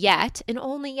self-awareness yet, and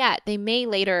only yet. They may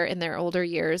later in their older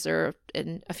years or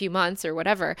in a few months or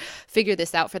whatever, figure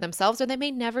this out for themselves, or they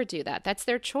may never do that. That's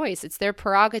their choice. It's their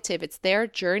prerogative. It's their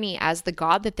journey as the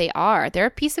God that they are. They're a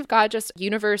piece of God, just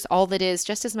universe, all that is,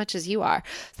 just as much as you are.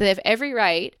 So they have every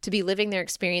right to be living their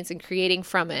experience and creating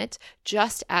from it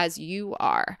just as you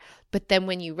are. But then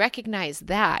when you recognize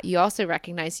that, you also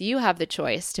recognize you have the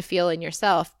choice to feel in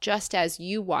yourself just as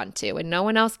you want to, and no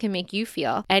one else can make you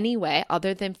feel any way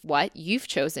other than what you've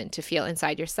chosen to feel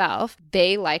inside yourself.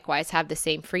 They likewise have the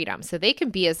same freedom. So they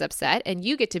can be as upset, and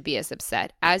you get to be as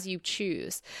upset as you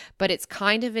choose. But it's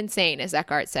kind of insane, as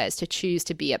Eckhart says, to choose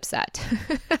to be upset.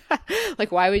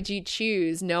 Like, why would you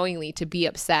choose knowingly to be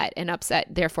upset and upset,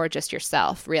 therefore, just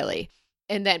yourself, really?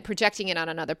 And then projecting it on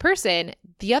another person,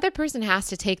 the other person has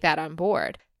to take that on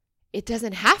board. It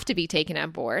doesn't have to be taken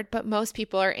on board, but most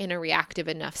people are in a reactive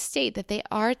enough state that they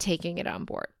are taking it on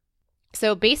board.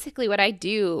 So basically what I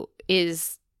do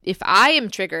is, if I am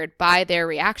triggered by their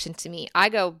reaction to me, I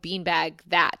go beanbag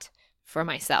that for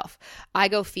myself. I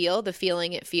go feel the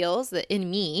feeling it feels in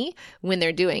me when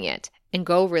they're doing it, and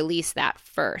go release that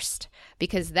first,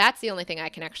 because that's the only thing I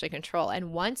can actually control.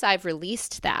 And once I've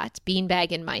released that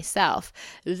beanbag in myself,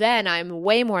 then I'm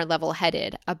way more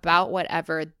level-headed about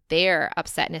whatever their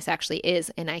upsetness actually is.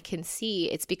 And I can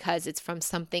see it's because it's from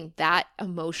something that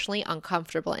emotionally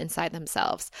uncomfortable inside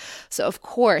themselves. So of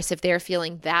course, if they're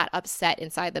feeling that upset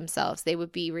inside themselves, they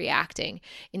would be reacting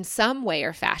in some way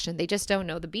or fashion. They just don't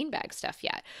know the beanbag stuff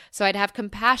yet. So I'd have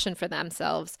compassion for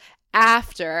themselves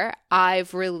after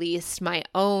I've released my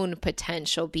own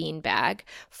potential beanbag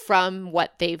from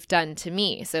what they've done to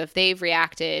me. So if they've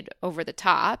reacted over the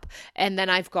top, and then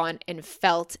I've gone and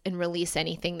felt and released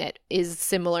anything that is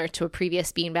similar to a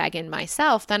previous beanbag in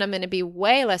myself, then I'm going to be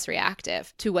way less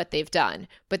reactive to what they've done.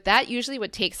 But that usually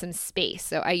would take some space.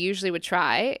 So I usually would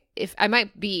try, if I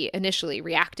might be initially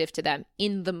reactive to them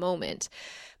in the moment,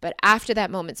 but after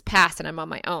that moment's passed and I'm on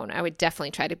my own, I would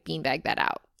definitely try to beanbag that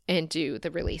out and do the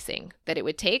releasing that it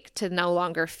would take to no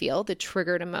longer feel the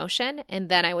triggered emotion. And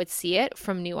then I would see it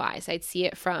from new eyes. I'd see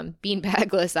it from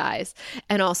beanbagless eyes,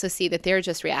 and also see that they're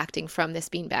just reacting from this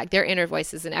beanbag. Their inner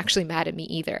voice isn't actually mad at me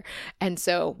either. And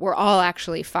so we're all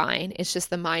actually fine. It's just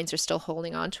the minds are still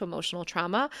holding on to emotional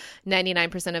trauma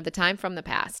 99% of the time from the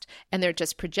past. And they're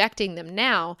just projecting them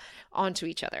now onto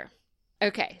each other.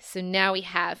 Okay, so now we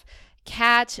have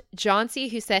Kat Johnsey,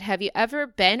 who said, have you ever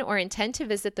been or intend to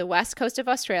visit the west coast of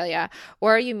Australia,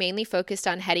 or are you mainly focused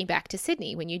on heading back to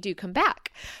Sydney when you do come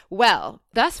back? Well,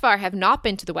 thus far have not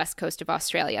been to the west coast of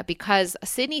Australia because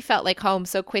Sydney felt like home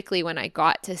so quickly when I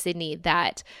got to Sydney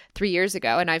that 3 years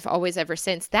ago, and I've always ever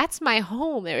since, that's my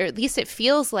home, or at least it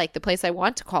feels like the place I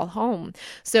want to call home.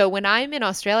 So when I'm in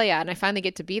Australia and I finally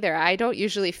get to be there, I don't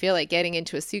usually feel like getting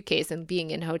into a suitcase and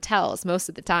being in hotels most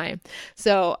of the time.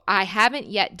 So I haven't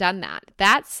yet done that.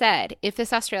 That said, if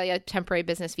this Australia temporary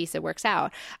business visa works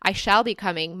out, I shall be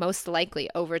coming most likely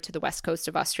over to the west coast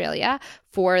of Australia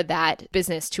for that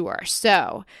business tour.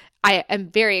 So I am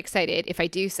very excited if I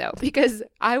do so because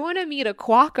I want to meet a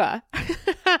quokka.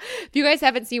 If you guys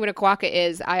haven't seen what a quokka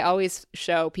is, I always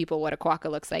show people what a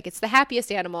quokka looks like. It's the happiest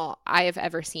animal I have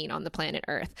ever seen on the planet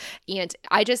Earth. And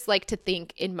I just like to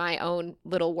think in my own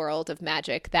little world of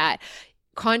magic that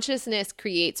consciousness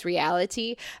creates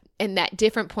reality, and that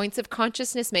different points of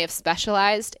consciousness may have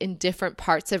specialized in different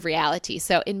parts of reality.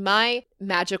 So in my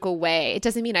magical way, it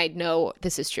doesn't mean I know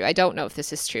this is true. I don't know if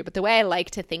this is true, but the way I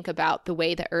like to think about the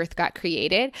way the earth got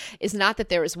created is not that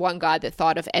there was one God that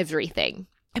thought of everything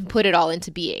and put it all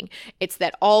into being. It's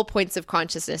that all points of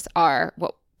consciousness are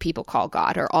what people call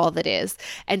God, or all that is.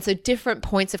 And so different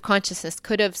points of consciousness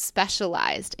could have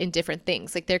specialized in different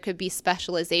things. Like there could be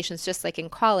specializations, just like in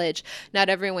college, not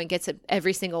everyone gets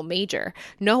every single major.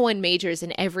 No one majors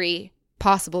in every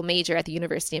possible major at the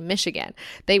University of Michigan.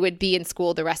 They would be in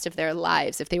school the rest of their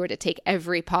lives if they were to take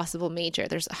every possible major.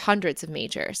 There's hundreds of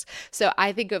majors. So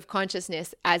I think of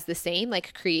consciousness as the same,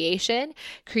 like creation,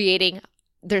 creating.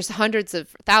 There's hundreds of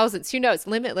thousands, who knows,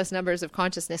 limitless numbers of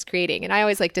consciousness creating. And I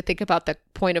always like to think about the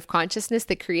point of consciousness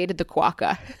that created the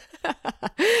quokka.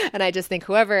 And I just think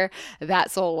whoever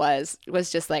that soul was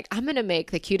just like, I'm going to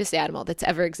make the cutest animal that's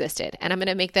ever existed. And I'm going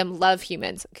to make them love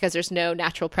humans because there's no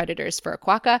natural predators for a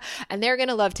quokka. And they're going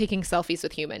to love taking selfies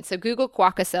with humans. So Google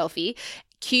quokka selfie.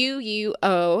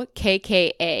 Quokka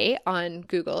on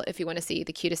Google if you want to see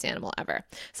the cutest animal ever.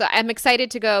 So I'm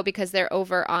excited to go because they're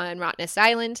over on Rottnest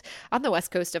Island on the west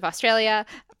coast of Australia.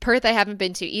 Perth I haven't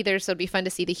been to either, so it'd be fun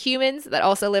to see the humans that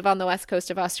also live on the west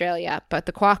coast of Australia, but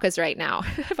the quokkas right now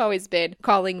have always been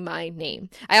calling my name.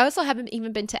 I also haven't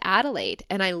even been to Adelaide,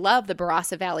 and I love the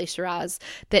Barossa Valley Shiraz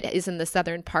that is in the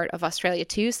southern part of Australia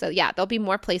too. So yeah, there'll be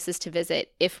more places to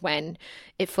visit when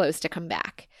it flows to come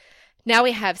back. Now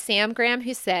we have Sam Graham,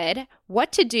 who said,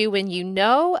 what to do when you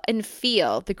know and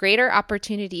feel the greater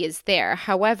opportunity is there.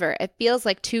 However, it feels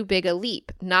like too big a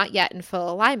leap, not yet in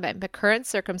full alignment, but current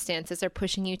circumstances are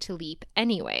pushing you to leap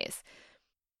anyways.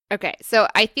 Okay, so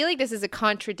I feel like this is a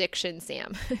contradiction,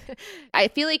 Sam. I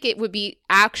feel like it would be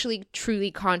actually truly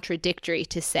contradictory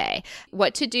to say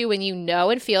what to do when you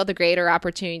know and feel the greater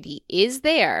opportunity is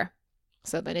there.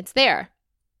 So then it's there.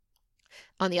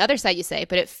 On the other side, you say,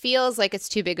 but it feels like it's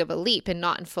too big of a leap and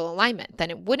not in full alignment.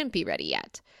 Then it wouldn't be ready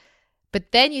yet.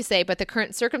 But then you say, but the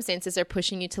current circumstances are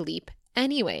pushing you to leap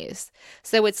anyways.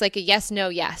 So it's like a yes, no,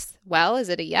 yes. Well, is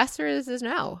it a yes or is it a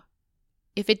no?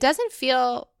 If it doesn't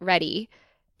feel ready,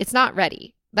 it's not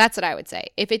ready. That's what I would say.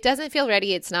 If it doesn't feel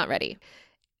ready, it's not ready.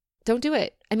 Don't do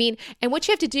it. I mean, and what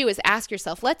you have to do is ask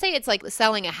yourself, let's say it's like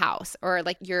selling a house, or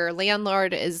like your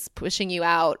landlord is pushing you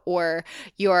out, or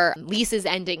your lease is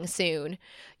ending soon.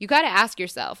 You got to ask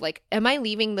yourself, like, am I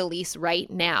leaving the lease right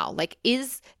now? Like,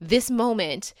 is this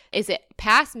moment, is it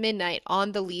past midnight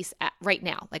on the lease right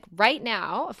now? Like right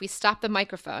now, if we stop the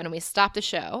microphone and we stop the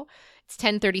show, it's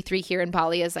 10:33 here in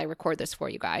Bali as I record this for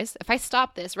you guys. If I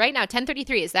stop this right now,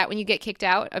 10:33, is that when you get kicked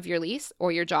out of your lease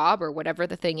or your job or whatever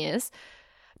the thing is?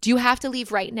 Do you have to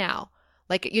leave right now?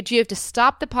 Like, do you have to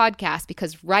stop the podcast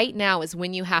because right now is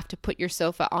when you have to put your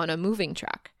sofa on a moving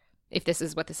truck, if this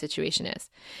is what the situation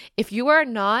is? If you are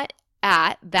not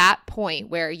at that point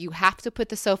where you have to put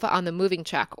the sofa on the moving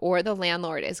truck or the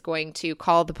landlord is going to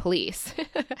call the police,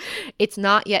 it's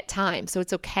not yet time, so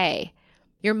it's okay.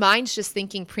 Your mind's just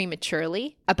thinking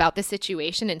prematurely about the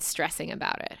situation and stressing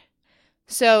about it.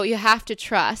 So you have to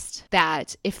trust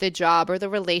that if the job or the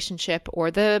relationship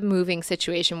or the moving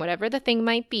situation, whatever the thing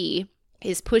might be,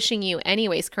 is pushing you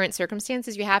anyways, current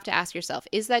circumstances, you have to ask yourself,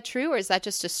 is that true or is that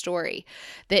just a story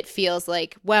that feels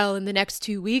like, well, in the next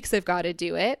 2 weeks, I've got to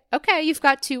do it? Okay, you've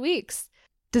got 2 weeks.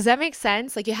 Does that make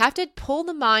sense? Like you have to pull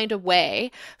the mind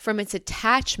away from its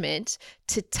attachment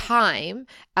to time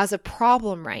as a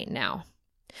problem right now.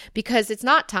 Because it's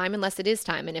not time unless it is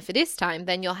time. And if it is time,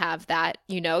 then you'll have that,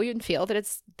 you can feel that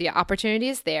it's the opportunity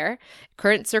is there.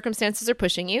 Current circumstances are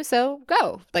pushing you. So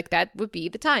go. Like that would be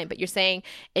the time. But you're saying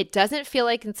it doesn't feel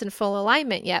like it's in full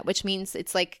alignment yet, which means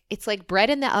it's like bread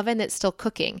in the oven that's still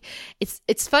cooking.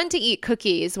 It's fun to eat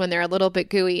cookies when they're a little bit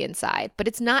gooey inside, but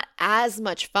it's not as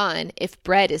much fun if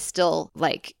bread is still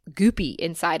like goopy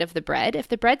inside of the bread. If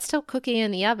the bread's still cooking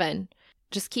in the oven,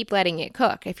 just keep letting it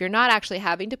cook. If you're not actually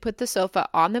having to put the sofa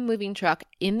on the moving truck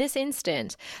in this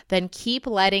instant, then keep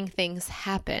letting things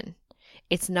happen.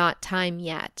 It's not time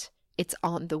yet. It's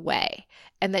on the way.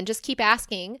 And then just keep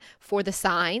asking for the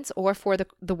signs or for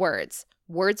the words.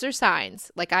 Words or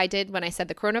signs. Like I did when I said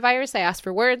the coronavirus, I asked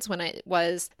for words. When it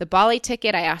was the Bali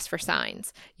ticket, I asked for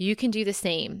signs. You can do the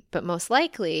same, but most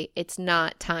likely it's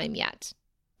not time yet.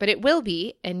 But it will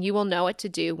be, and you will know what to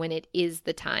do when it is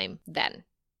the time then.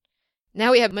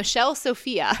 Now we have Michelle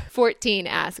Sophia, 14,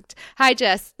 asked, "Hi,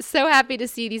 Jess. So happy to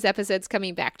see these episodes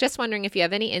coming back. Just wondering if you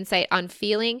have any insight on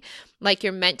feeling like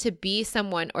you're meant to be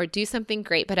someone or do something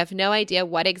great, but have no idea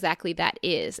what exactly that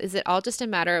is. Is it all just a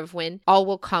matter of when all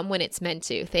will come when it's meant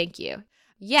to? Thank you."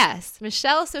 Yes,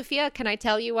 Michelle Sophia, can I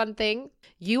tell you one thing?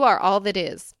 You are all that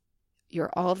is.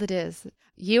 You're all that is.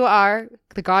 You are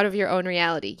the God of your own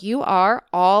reality. You are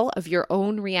all of your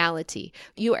own reality.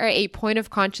 You are a point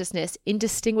of consciousness,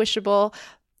 indistinguishable,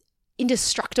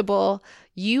 indestructible.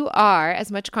 You are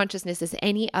as much consciousness as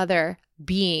any other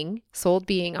being, souled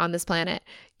being on this planet.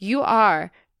 You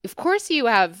are. Of course you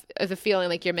have the feeling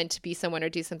like you're meant to be someone or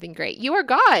do something great. You are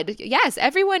God. Yes,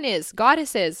 everyone is.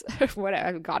 Goddesses.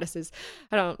 Whatever, goddesses.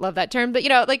 I don't love that term, but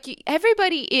like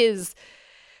everybody is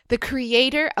the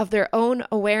creator of their own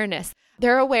awareness.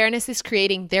 Their awareness is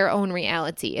creating their own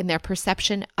reality and their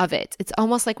perception of it. It's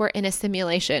almost like we're in a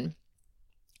simulation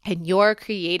and you're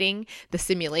creating the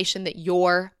simulation that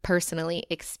you're personally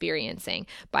experiencing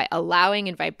by allowing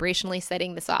and vibrationally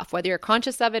setting this off. Whether you're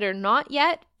conscious of it or not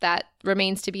yet, that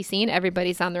remains to be seen.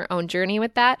 Everybody's on their own journey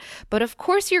with that. But of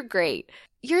course you're great.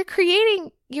 You're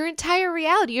creating your entire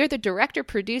reality. You're the director,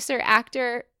 producer,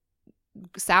 actor,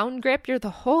 sound grip. You're the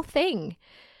whole thing.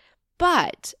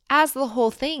 But as the whole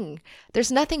thing,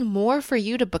 there's nothing more for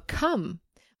you to become.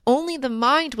 Only the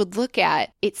mind would look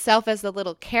at itself as the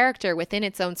little character within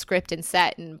its own script and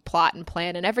set and plot and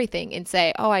plan and everything and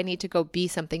say, oh, I need to go be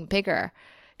something bigger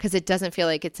because it doesn't feel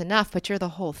like it's enough, but you're the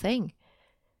whole thing.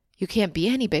 You can't be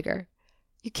any bigger.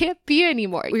 You can't be any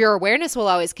more. Your awareness will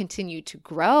always continue to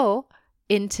grow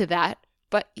into that,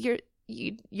 but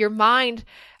your mind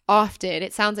often,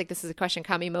 it sounds like this is a question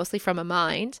coming mostly from a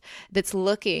mind that's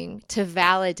looking to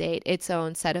validate its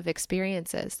own set of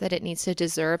experiences, that it needs to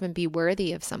deserve and be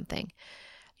worthy of something.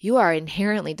 You are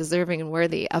inherently deserving and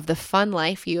worthy of the fun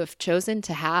life you have chosen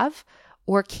to have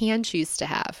or can choose to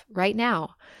have right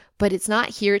now. But it's not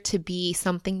here to be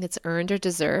something that's earned or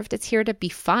deserved. It's here to be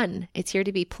fun. It's here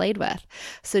to be played with.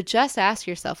 So just ask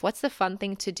yourself, what's the fun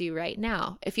thing to do right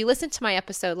now? If you listened to my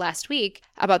episode last week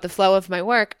about the flow of my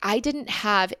work, I didn't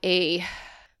have a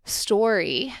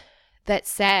story that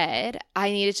said I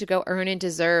needed to go earn and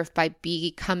deserve by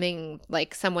becoming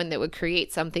like someone that would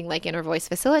create something like inner voice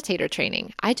facilitator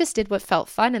training. I just did what felt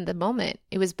fun in the moment.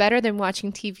 It was better than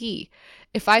watching TV.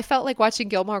 If I felt like watching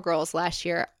Gilmore Girls last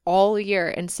year, all year,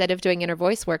 instead of doing inner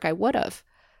voice work, I would have.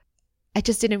 I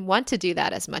just didn't want to do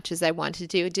that as much as I wanted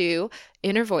to do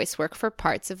inner voice work for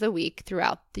parts of the week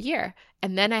throughout the year.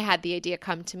 And then I had the idea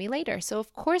come to me later. So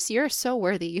of course you're so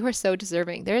worthy. You are so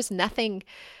deserving. There's nothing.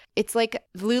 It's like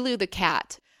Lulu the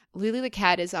cat. Lulu the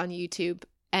cat is on YouTube.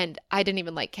 And I didn't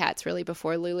even like cats really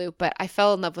before Lulu, but I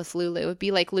fell in love with Lulu. It would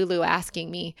be like Lulu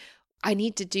asking me, I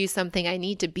need to do something. I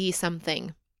need to be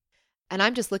something. And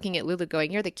I'm just looking at Lulu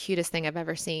going, you're the cutest thing I've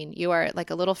ever seen. You are like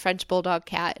a little French bulldog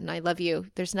cat, and I love you.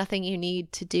 There's nothing you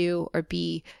need to do or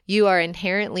be. You are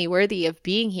inherently worthy of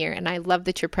being here, and I love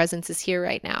that your presence is here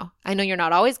right now. I know you're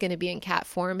not always going to be in cat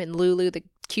form, and Lulu, the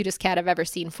cutest cat I've ever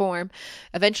seen form.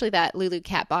 Eventually that Lulu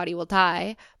cat body will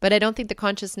die, but I don't think the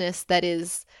consciousness that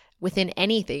is within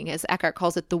anything, as Eckhart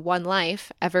calls it, the one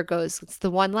life, ever goes. It's the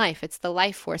one life. It's the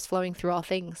life force flowing through all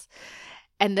things.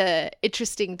 And the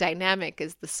interesting dynamic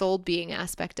is the soul being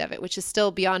aspect of it, which is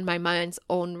still beyond my mind's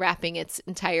own wrapping its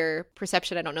entire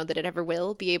perception. I don't know that it ever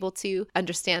will be able to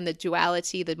understand the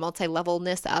duality, the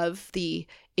multi-levelness of the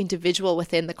individual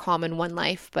within the common one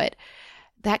life. But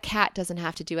that cat doesn't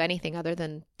have to do anything other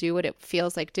than do what it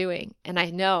feels like doing. And I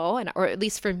know, or at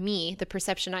least for me, the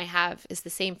perception I have is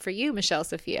the same for you, Michelle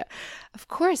Sophia. Of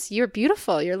course, you're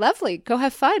beautiful. You're lovely. Go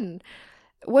have fun.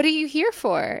 What are you here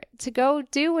for? To go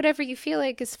do whatever you feel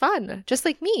like is fun, just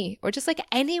like me, or just like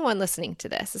anyone listening to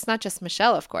this. It's not just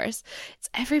Michelle, of course. It's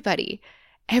everybody.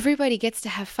 Everybody gets to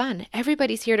have fun.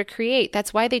 Everybody's here to create.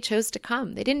 That's why they chose to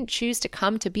come. They didn't choose to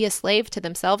come to be a slave to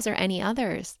themselves or any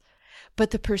others.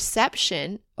 But the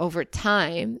perception over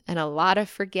time and a lot of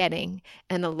forgetting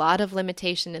and a lot of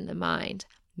limitation in the mind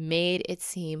made it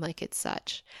seem like it's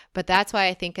such. But that's why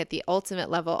I think at the ultimate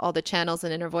level, all the channels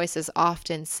and inner voices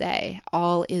often say,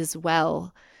 all is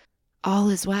well, all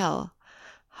is well,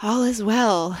 all is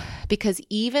well. Because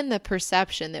even the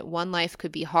perception that one life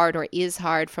could be hard or is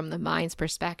hard from the mind's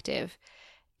perspective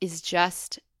is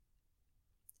just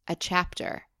a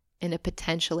chapter in a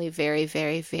potentially very,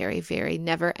 very, very, very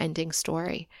never-ending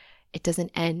story. It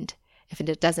doesn't end. If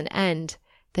it doesn't end,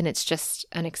 then it's just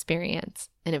an experience.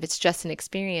 And if it's just an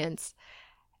experience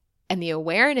and the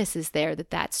awareness is there that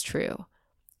that's true,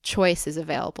 choice is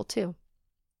available too.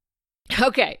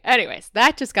 Okay, anyways,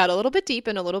 that just got a little bit deep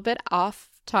and a little bit off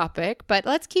topic, but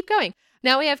let's keep going.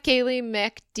 Now we have Kaylee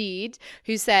McDeed,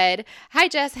 who said, "Hi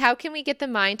Jess, how can we get the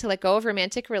mind to let go of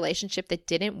romantic relationship that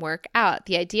didn't work out?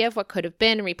 The idea of what could have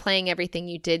been, replaying everything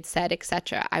you did, said,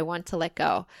 etc. I want to let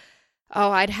go."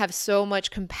 Oh, I'd have so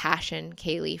much compassion,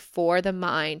 Kaylee, for the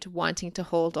mind wanting to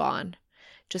hold on.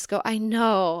 Just go, I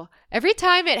know. Every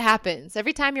time it happens,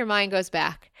 every time your mind goes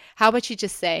back, how about you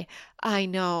just say, I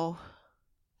know,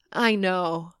 I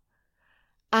know,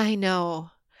 I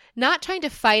know. Not trying to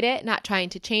fight it, not trying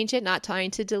to change it, not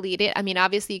trying to delete it. I mean,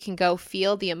 obviously you can go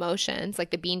feel the emotions,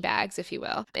 like the beanbags, if you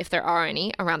will, if there are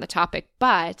any around the topic.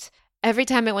 But every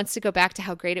time it wants to go back to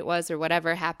how great it was or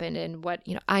whatever happened and what,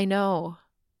 I know,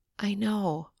 I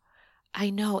know, I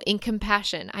know, in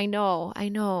compassion. I know, I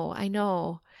know, I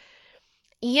know.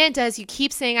 And as you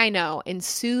keep saying, I know, and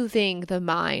soothing the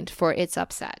mind for its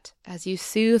upset, as you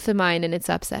soothe the mind and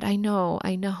its upset, I know,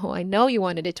 I know, I know you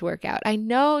wanted it to work out. I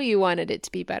know you wanted it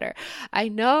to be better. I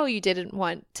know you didn't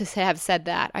want to have said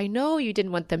that. I know you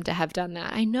didn't want them to have done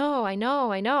that. I know, I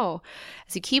know, I know.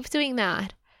 As you keep doing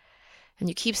that and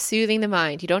you keep soothing the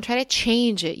mind, you don't try to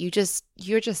change it.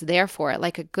 You're just there for it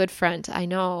like a good friend. I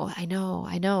know, I know,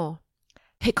 I know.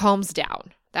 It calms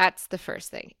down. That's the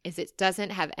first thing, is it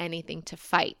doesn't have anything to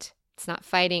fight. It's not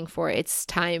fighting for its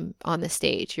time on the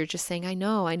stage. You're just saying, I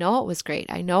know it was great.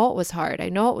 I know it was hard. I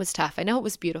know it was tough. I know it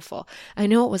was beautiful. I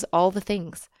know it was all the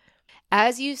things.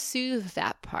 As you soothe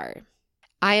that part,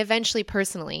 I eventually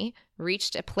personally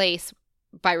reached a place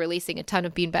by releasing a ton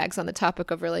of beanbags on the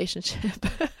topic of relationship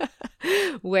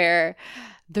where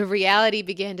the reality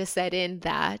began to set in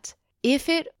that if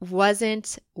it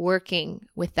wasn't working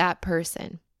with that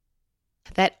person,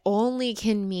 that only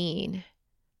can mean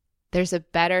there's a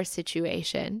better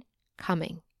situation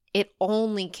coming. It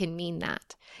only can mean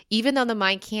that. Even though the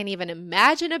mind can't even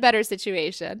imagine a better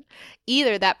situation,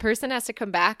 either that person has to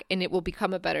come back and it will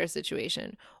become a better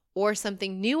situation, or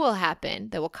something new will happen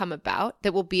that will come about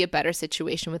that will be a better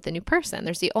situation with the new person.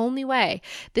 There's the only way.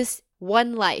 This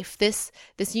one life, this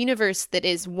universe that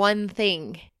is one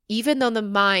thing, even though the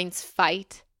minds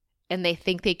fight and they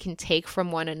think they can take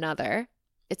from one another,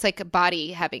 it's like a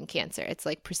body having cancer. It's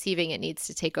like perceiving it needs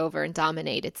to take over and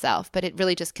dominate itself, but it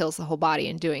really just kills the whole body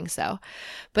in doing so.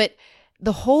 But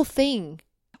the whole thing,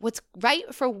 what's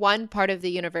right for one part of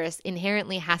the universe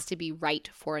inherently has to be right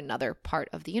for another part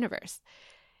of the universe.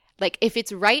 Like if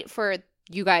it's right for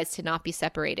you guys to not be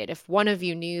separated, if one of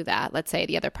you knew that, let's say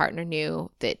the other partner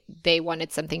knew that they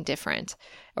wanted something different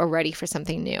or ready for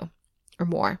something new or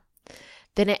more,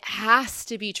 then it has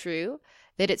to be true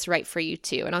that it's right for you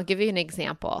too. And I'll give you an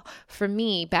example. For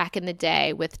me, back in the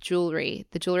day with jewelry,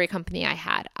 the jewelry company I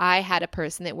had a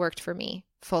person that worked for me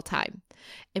full time.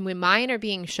 And when my inner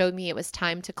being showed me it was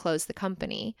time to close the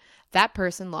company, that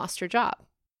person lost her job.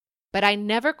 But I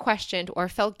never questioned or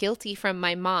felt guilty from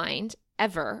my mind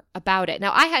ever about it.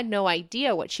 Now, I had no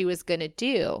idea what she was going to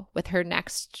do with her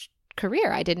next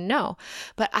career. I didn't know.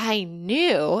 But I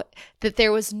knew that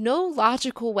there was no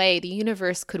logical way the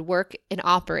universe could work and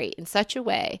operate in such a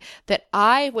way that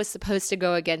I was supposed to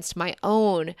go against my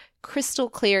own crystal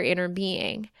clear inner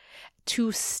being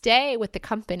to stay with the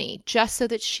company just so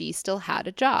that she still had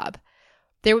a job.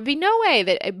 There would be no way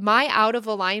that my out of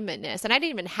alignmentness, and I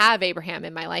didn't even have Abraham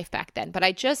in my life back then, but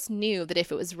I just knew that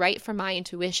if it was right for my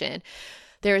intuition,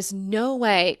 there's no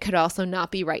way it could also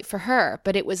not be right for her.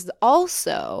 But it was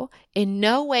also in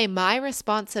no way my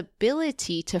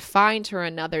responsibility to find her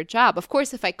another job. Of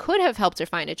course, if I could have helped her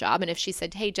find a job, and if she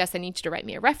said, hey, Jess, I need you to write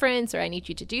me a reference, or I need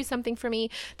you to do something for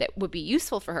me that would be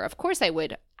useful for her, of course I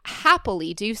would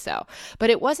happily do so. But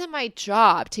it wasn't my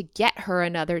job to get her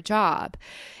another job.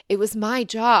 It was my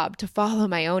job to follow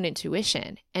my own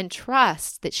intuition and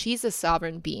trust that she's a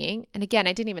sovereign being. And again,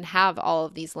 I didn't even have all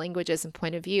of these languages and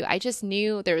point of view. I just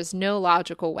knew there was no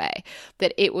logical way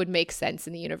that it would make sense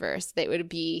in the universe, that it would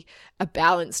be a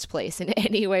balanced place in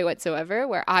any way whatsoever,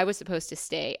 where I was supposed to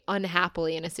stay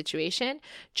unhappily in a situation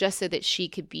just so that she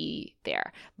could be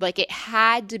there. Like it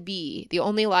had to be, the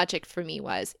only logic for me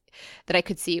was that I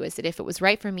could see was that if it was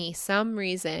right for me, for some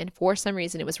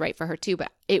reason, it was right for her too.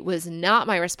 But it was not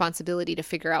my responsibility to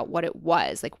figure out what it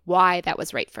was, like why that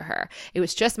was right for her. It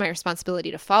was just my responsibility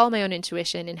to follow my own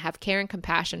intuition and have care and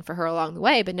compassion for her along the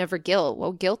way, but never guilt.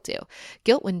 What would guilt do?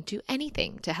 Guilt wouldn't do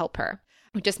anything to help her.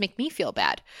 It would just make me feel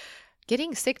bad.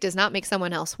 Getting sick does not make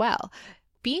someone else well.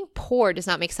 Being poor does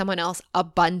not make someone else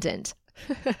abundant.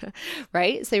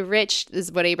 Right? So rich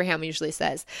is what Abraham usually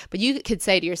says. But you could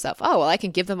say to yourself, oh, well, I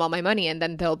can give them all my money and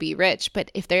then they'll be rich.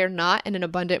 But if they're not in an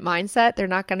abundant mindset, they're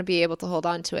not going to be able to hold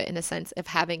on to it in a sense of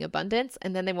having abundance,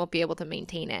 and then they won't be able to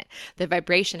maintain it. The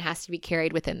vibration has to be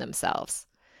carried within themselves.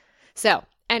 So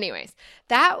anyways,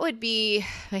 that would be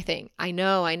my thing. I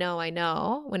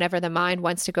know. Whenever the mind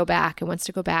wants to go back,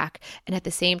 and at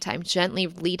the same time, gently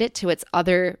lead it to its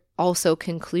other also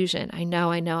conclusion. I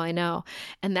know.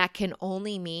 And that can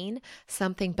only mean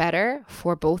something better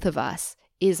for both of us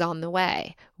is on the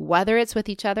way, whether it's with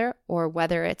each other or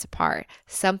whether it's apart.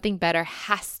 Something better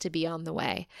has to be on the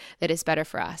way that is better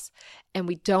for us. And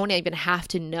we don't even have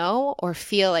to know or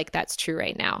feel like that's true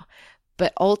right now.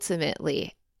 But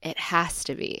ultimately, it has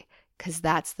to be, because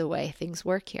that's the way things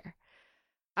work here.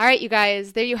 All right, you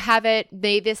guys, there you have it.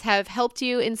 May this have helped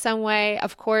you in some way.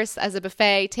 Of course, as a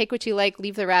buffet, take what you like,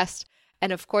 leave the rest.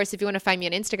 And of course, if you want to find me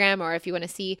on Instagram, or if you want to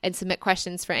see and submit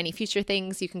questions for any future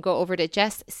things, you can go over to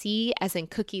Jess C as in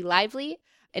Cookie Lively.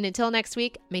 And until next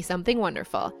week, may something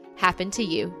wonderful happen to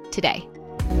you today.